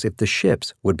Andrews if the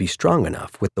ships would be strong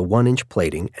enough with the 1-inch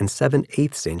plating and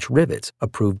 7/8-inch rivets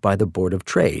approved by the Board of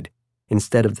Trade,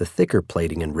 instead of the thicker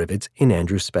plating and rivets in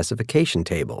Andrews' specification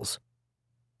tables.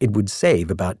 It would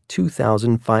save about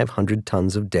 2,500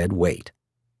 tons of dead weight,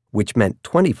 which meant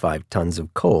 25 tons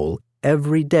of coal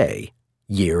every day,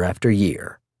 year after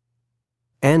year.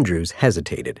 Andrews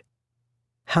hesitated.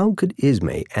 How could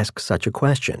Ismay ask such a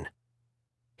question?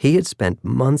 He had spent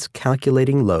months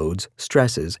calculating loads,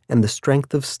 stresses, and the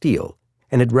strength of steel,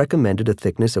 and had recommended a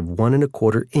thickness of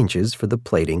 1¼ inches for the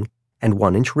plating and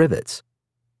 1-inch rivets.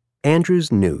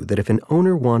 Andrews knew that if an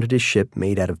owner wanted his ship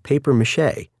made out of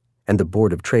papier-mâché, and the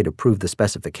Board of Trade approved the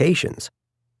specifications,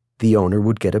 the owner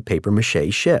would get a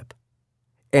papier-mâché ship.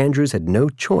 Andrews had no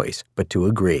choice but to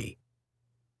agree.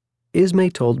 Ismay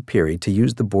told Peary to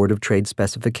use the Board of Trade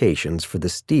specifications for the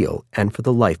steel and for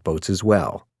the lifeboats as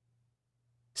well.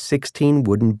 16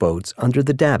 wooden boats under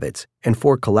the davits and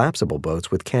 4 collapsible boats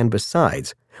with canvas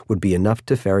sides would be enough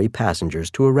to ferry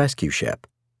passengers to a rescue ship.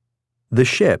 The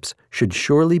ships should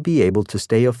surely be able to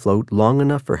stay afloat long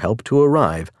enough for help to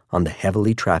arrive on the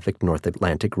heavily trafficked North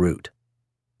Atlantic route.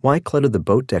 Why clutter the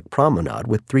boat deck promenade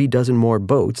with 3 dozen more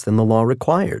boats than the law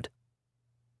required?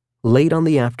 Late on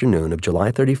the afternoon of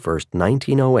July 31,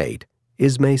 1908,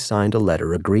 Ismay signed a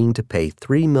letter agreeing to pay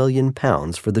 £3 million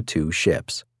for the 2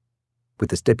 ships, with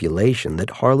the stipulation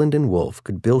that Harland and Wolff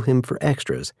could bill him for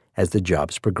extras as the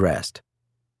jobs progressed.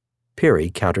 Peary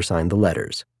countersigned the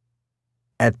letters.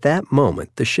 At that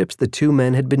moment, the ships the 2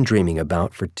 men had been dreaming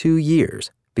about for 2 years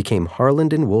became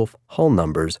Harland and Wolff hull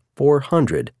numbers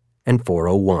 400 and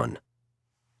 401.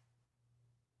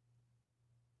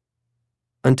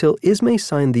 Until Ismay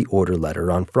signed the order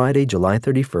letter on Friday, July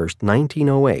 31,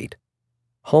 1908,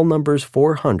 hull numbers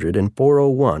 400 and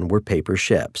 401 were paper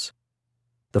ships.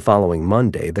 The following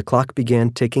Monday, the clock began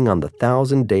ticking on the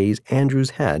 1,000 days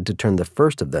Andrews had to turn the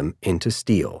first of them into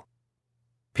steel.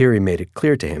 Peary made it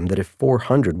clear to him that if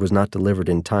 400 was not delivered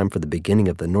in time for the beginning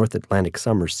of the North Atlantic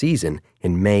summer season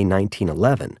in May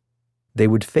 1911, they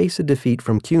would face a defeat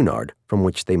from Cunard from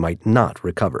which they might not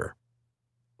recover.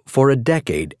 For a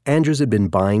decade, Andrews had been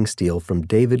buying steel from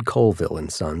David Colville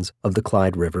and Sons of the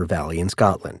Clyde River Valley in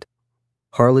Scotland.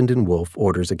 Harland and Wolff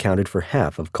orders accounted for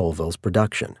half of Colville's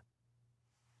production.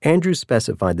 Andrews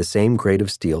specified the same grade of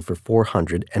steel for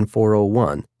 400 and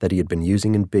 401 that he had been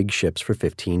using in big ships for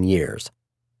 15 years.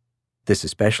 This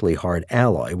especially hard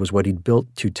alloy was what he'd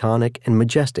built Titanic and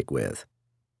Majestic with.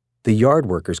 The yard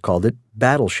workers called it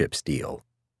battleship steel.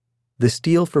 The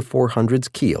steel for 400's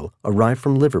keel arrived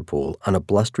from Liverpool on a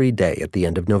blustery day at the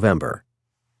end of November.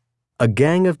 A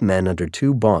gang of men under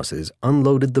two bosses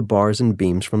unloaded the bars and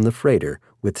beams from the freighter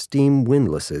with steam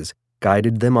windlasses,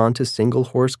 guided them onto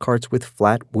single-horse carts with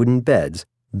flat wooden beds,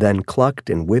 then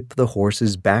clucked and whipped the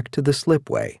horses back to the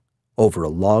slipway, over a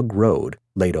log road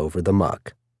laid over the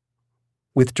muck.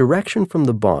 With direction from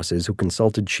the bosses who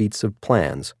consulted sheets of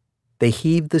plans, they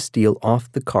heaved the steel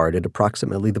off the cart at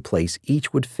approximately the place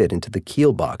each would fit into the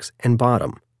keel box and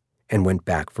bottom, and went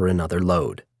back for another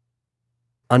load.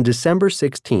 On December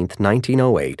 16,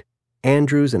 1908,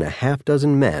 Andrews and a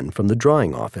half-dozen men from the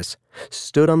drawing office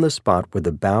stood on the spot where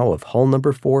the bow of hull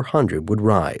number 400 would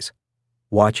rise,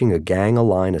 watching a gang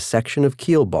align a section of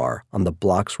keel bar on the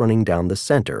blocks running down the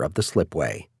center of the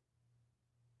slipway.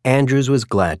 Andrews was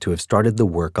glad to have started the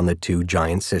work on the two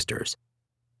giant sisters,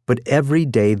 but every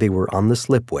day they were on the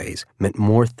slipways meant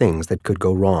more things that could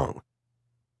go wrong.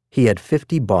 He had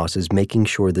 50 bosses making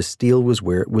sure the steel was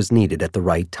where it was needed at the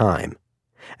right time,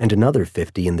 and another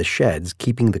 50 in the sheds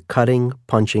keeping the cutting,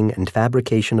 punching, and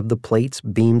fabrication of the plates,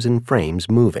 beams, and frames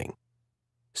moving.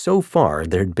 So far,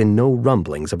 there had been no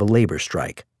rumblings of a labor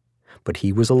strike, but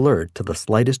he was alert to the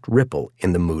slightest ripple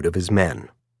in the mood of his men.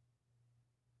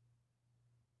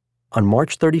 On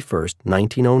March 31,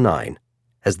 1909,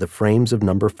 as the frames of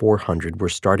number 400 were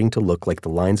starting to look like the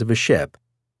lines of a ship,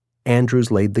 Andrews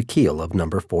laid the keel of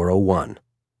number 401.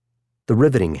 The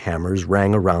riveting hammers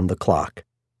rang around the clock.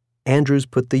 Andrews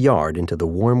put the yard into the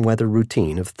warm weather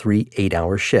routine of 3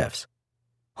 8-hour shifts,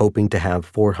 hoping to have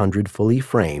 400 fully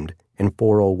framed and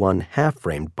 401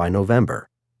 half-framed by November,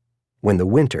 when the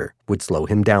winter would slow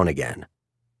him down again.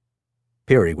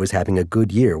 Peary was having a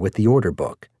good year with the order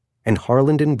book, and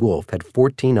Harland and Wolff had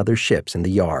 14 other ships in the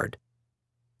yard.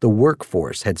 The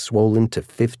workforce had swollen to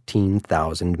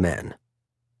 15,000 men.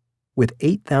 With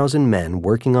 8,000 men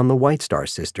working on the White Star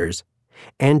sisters,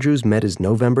 Andrews met his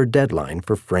November deadline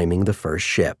for framing the first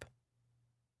ship.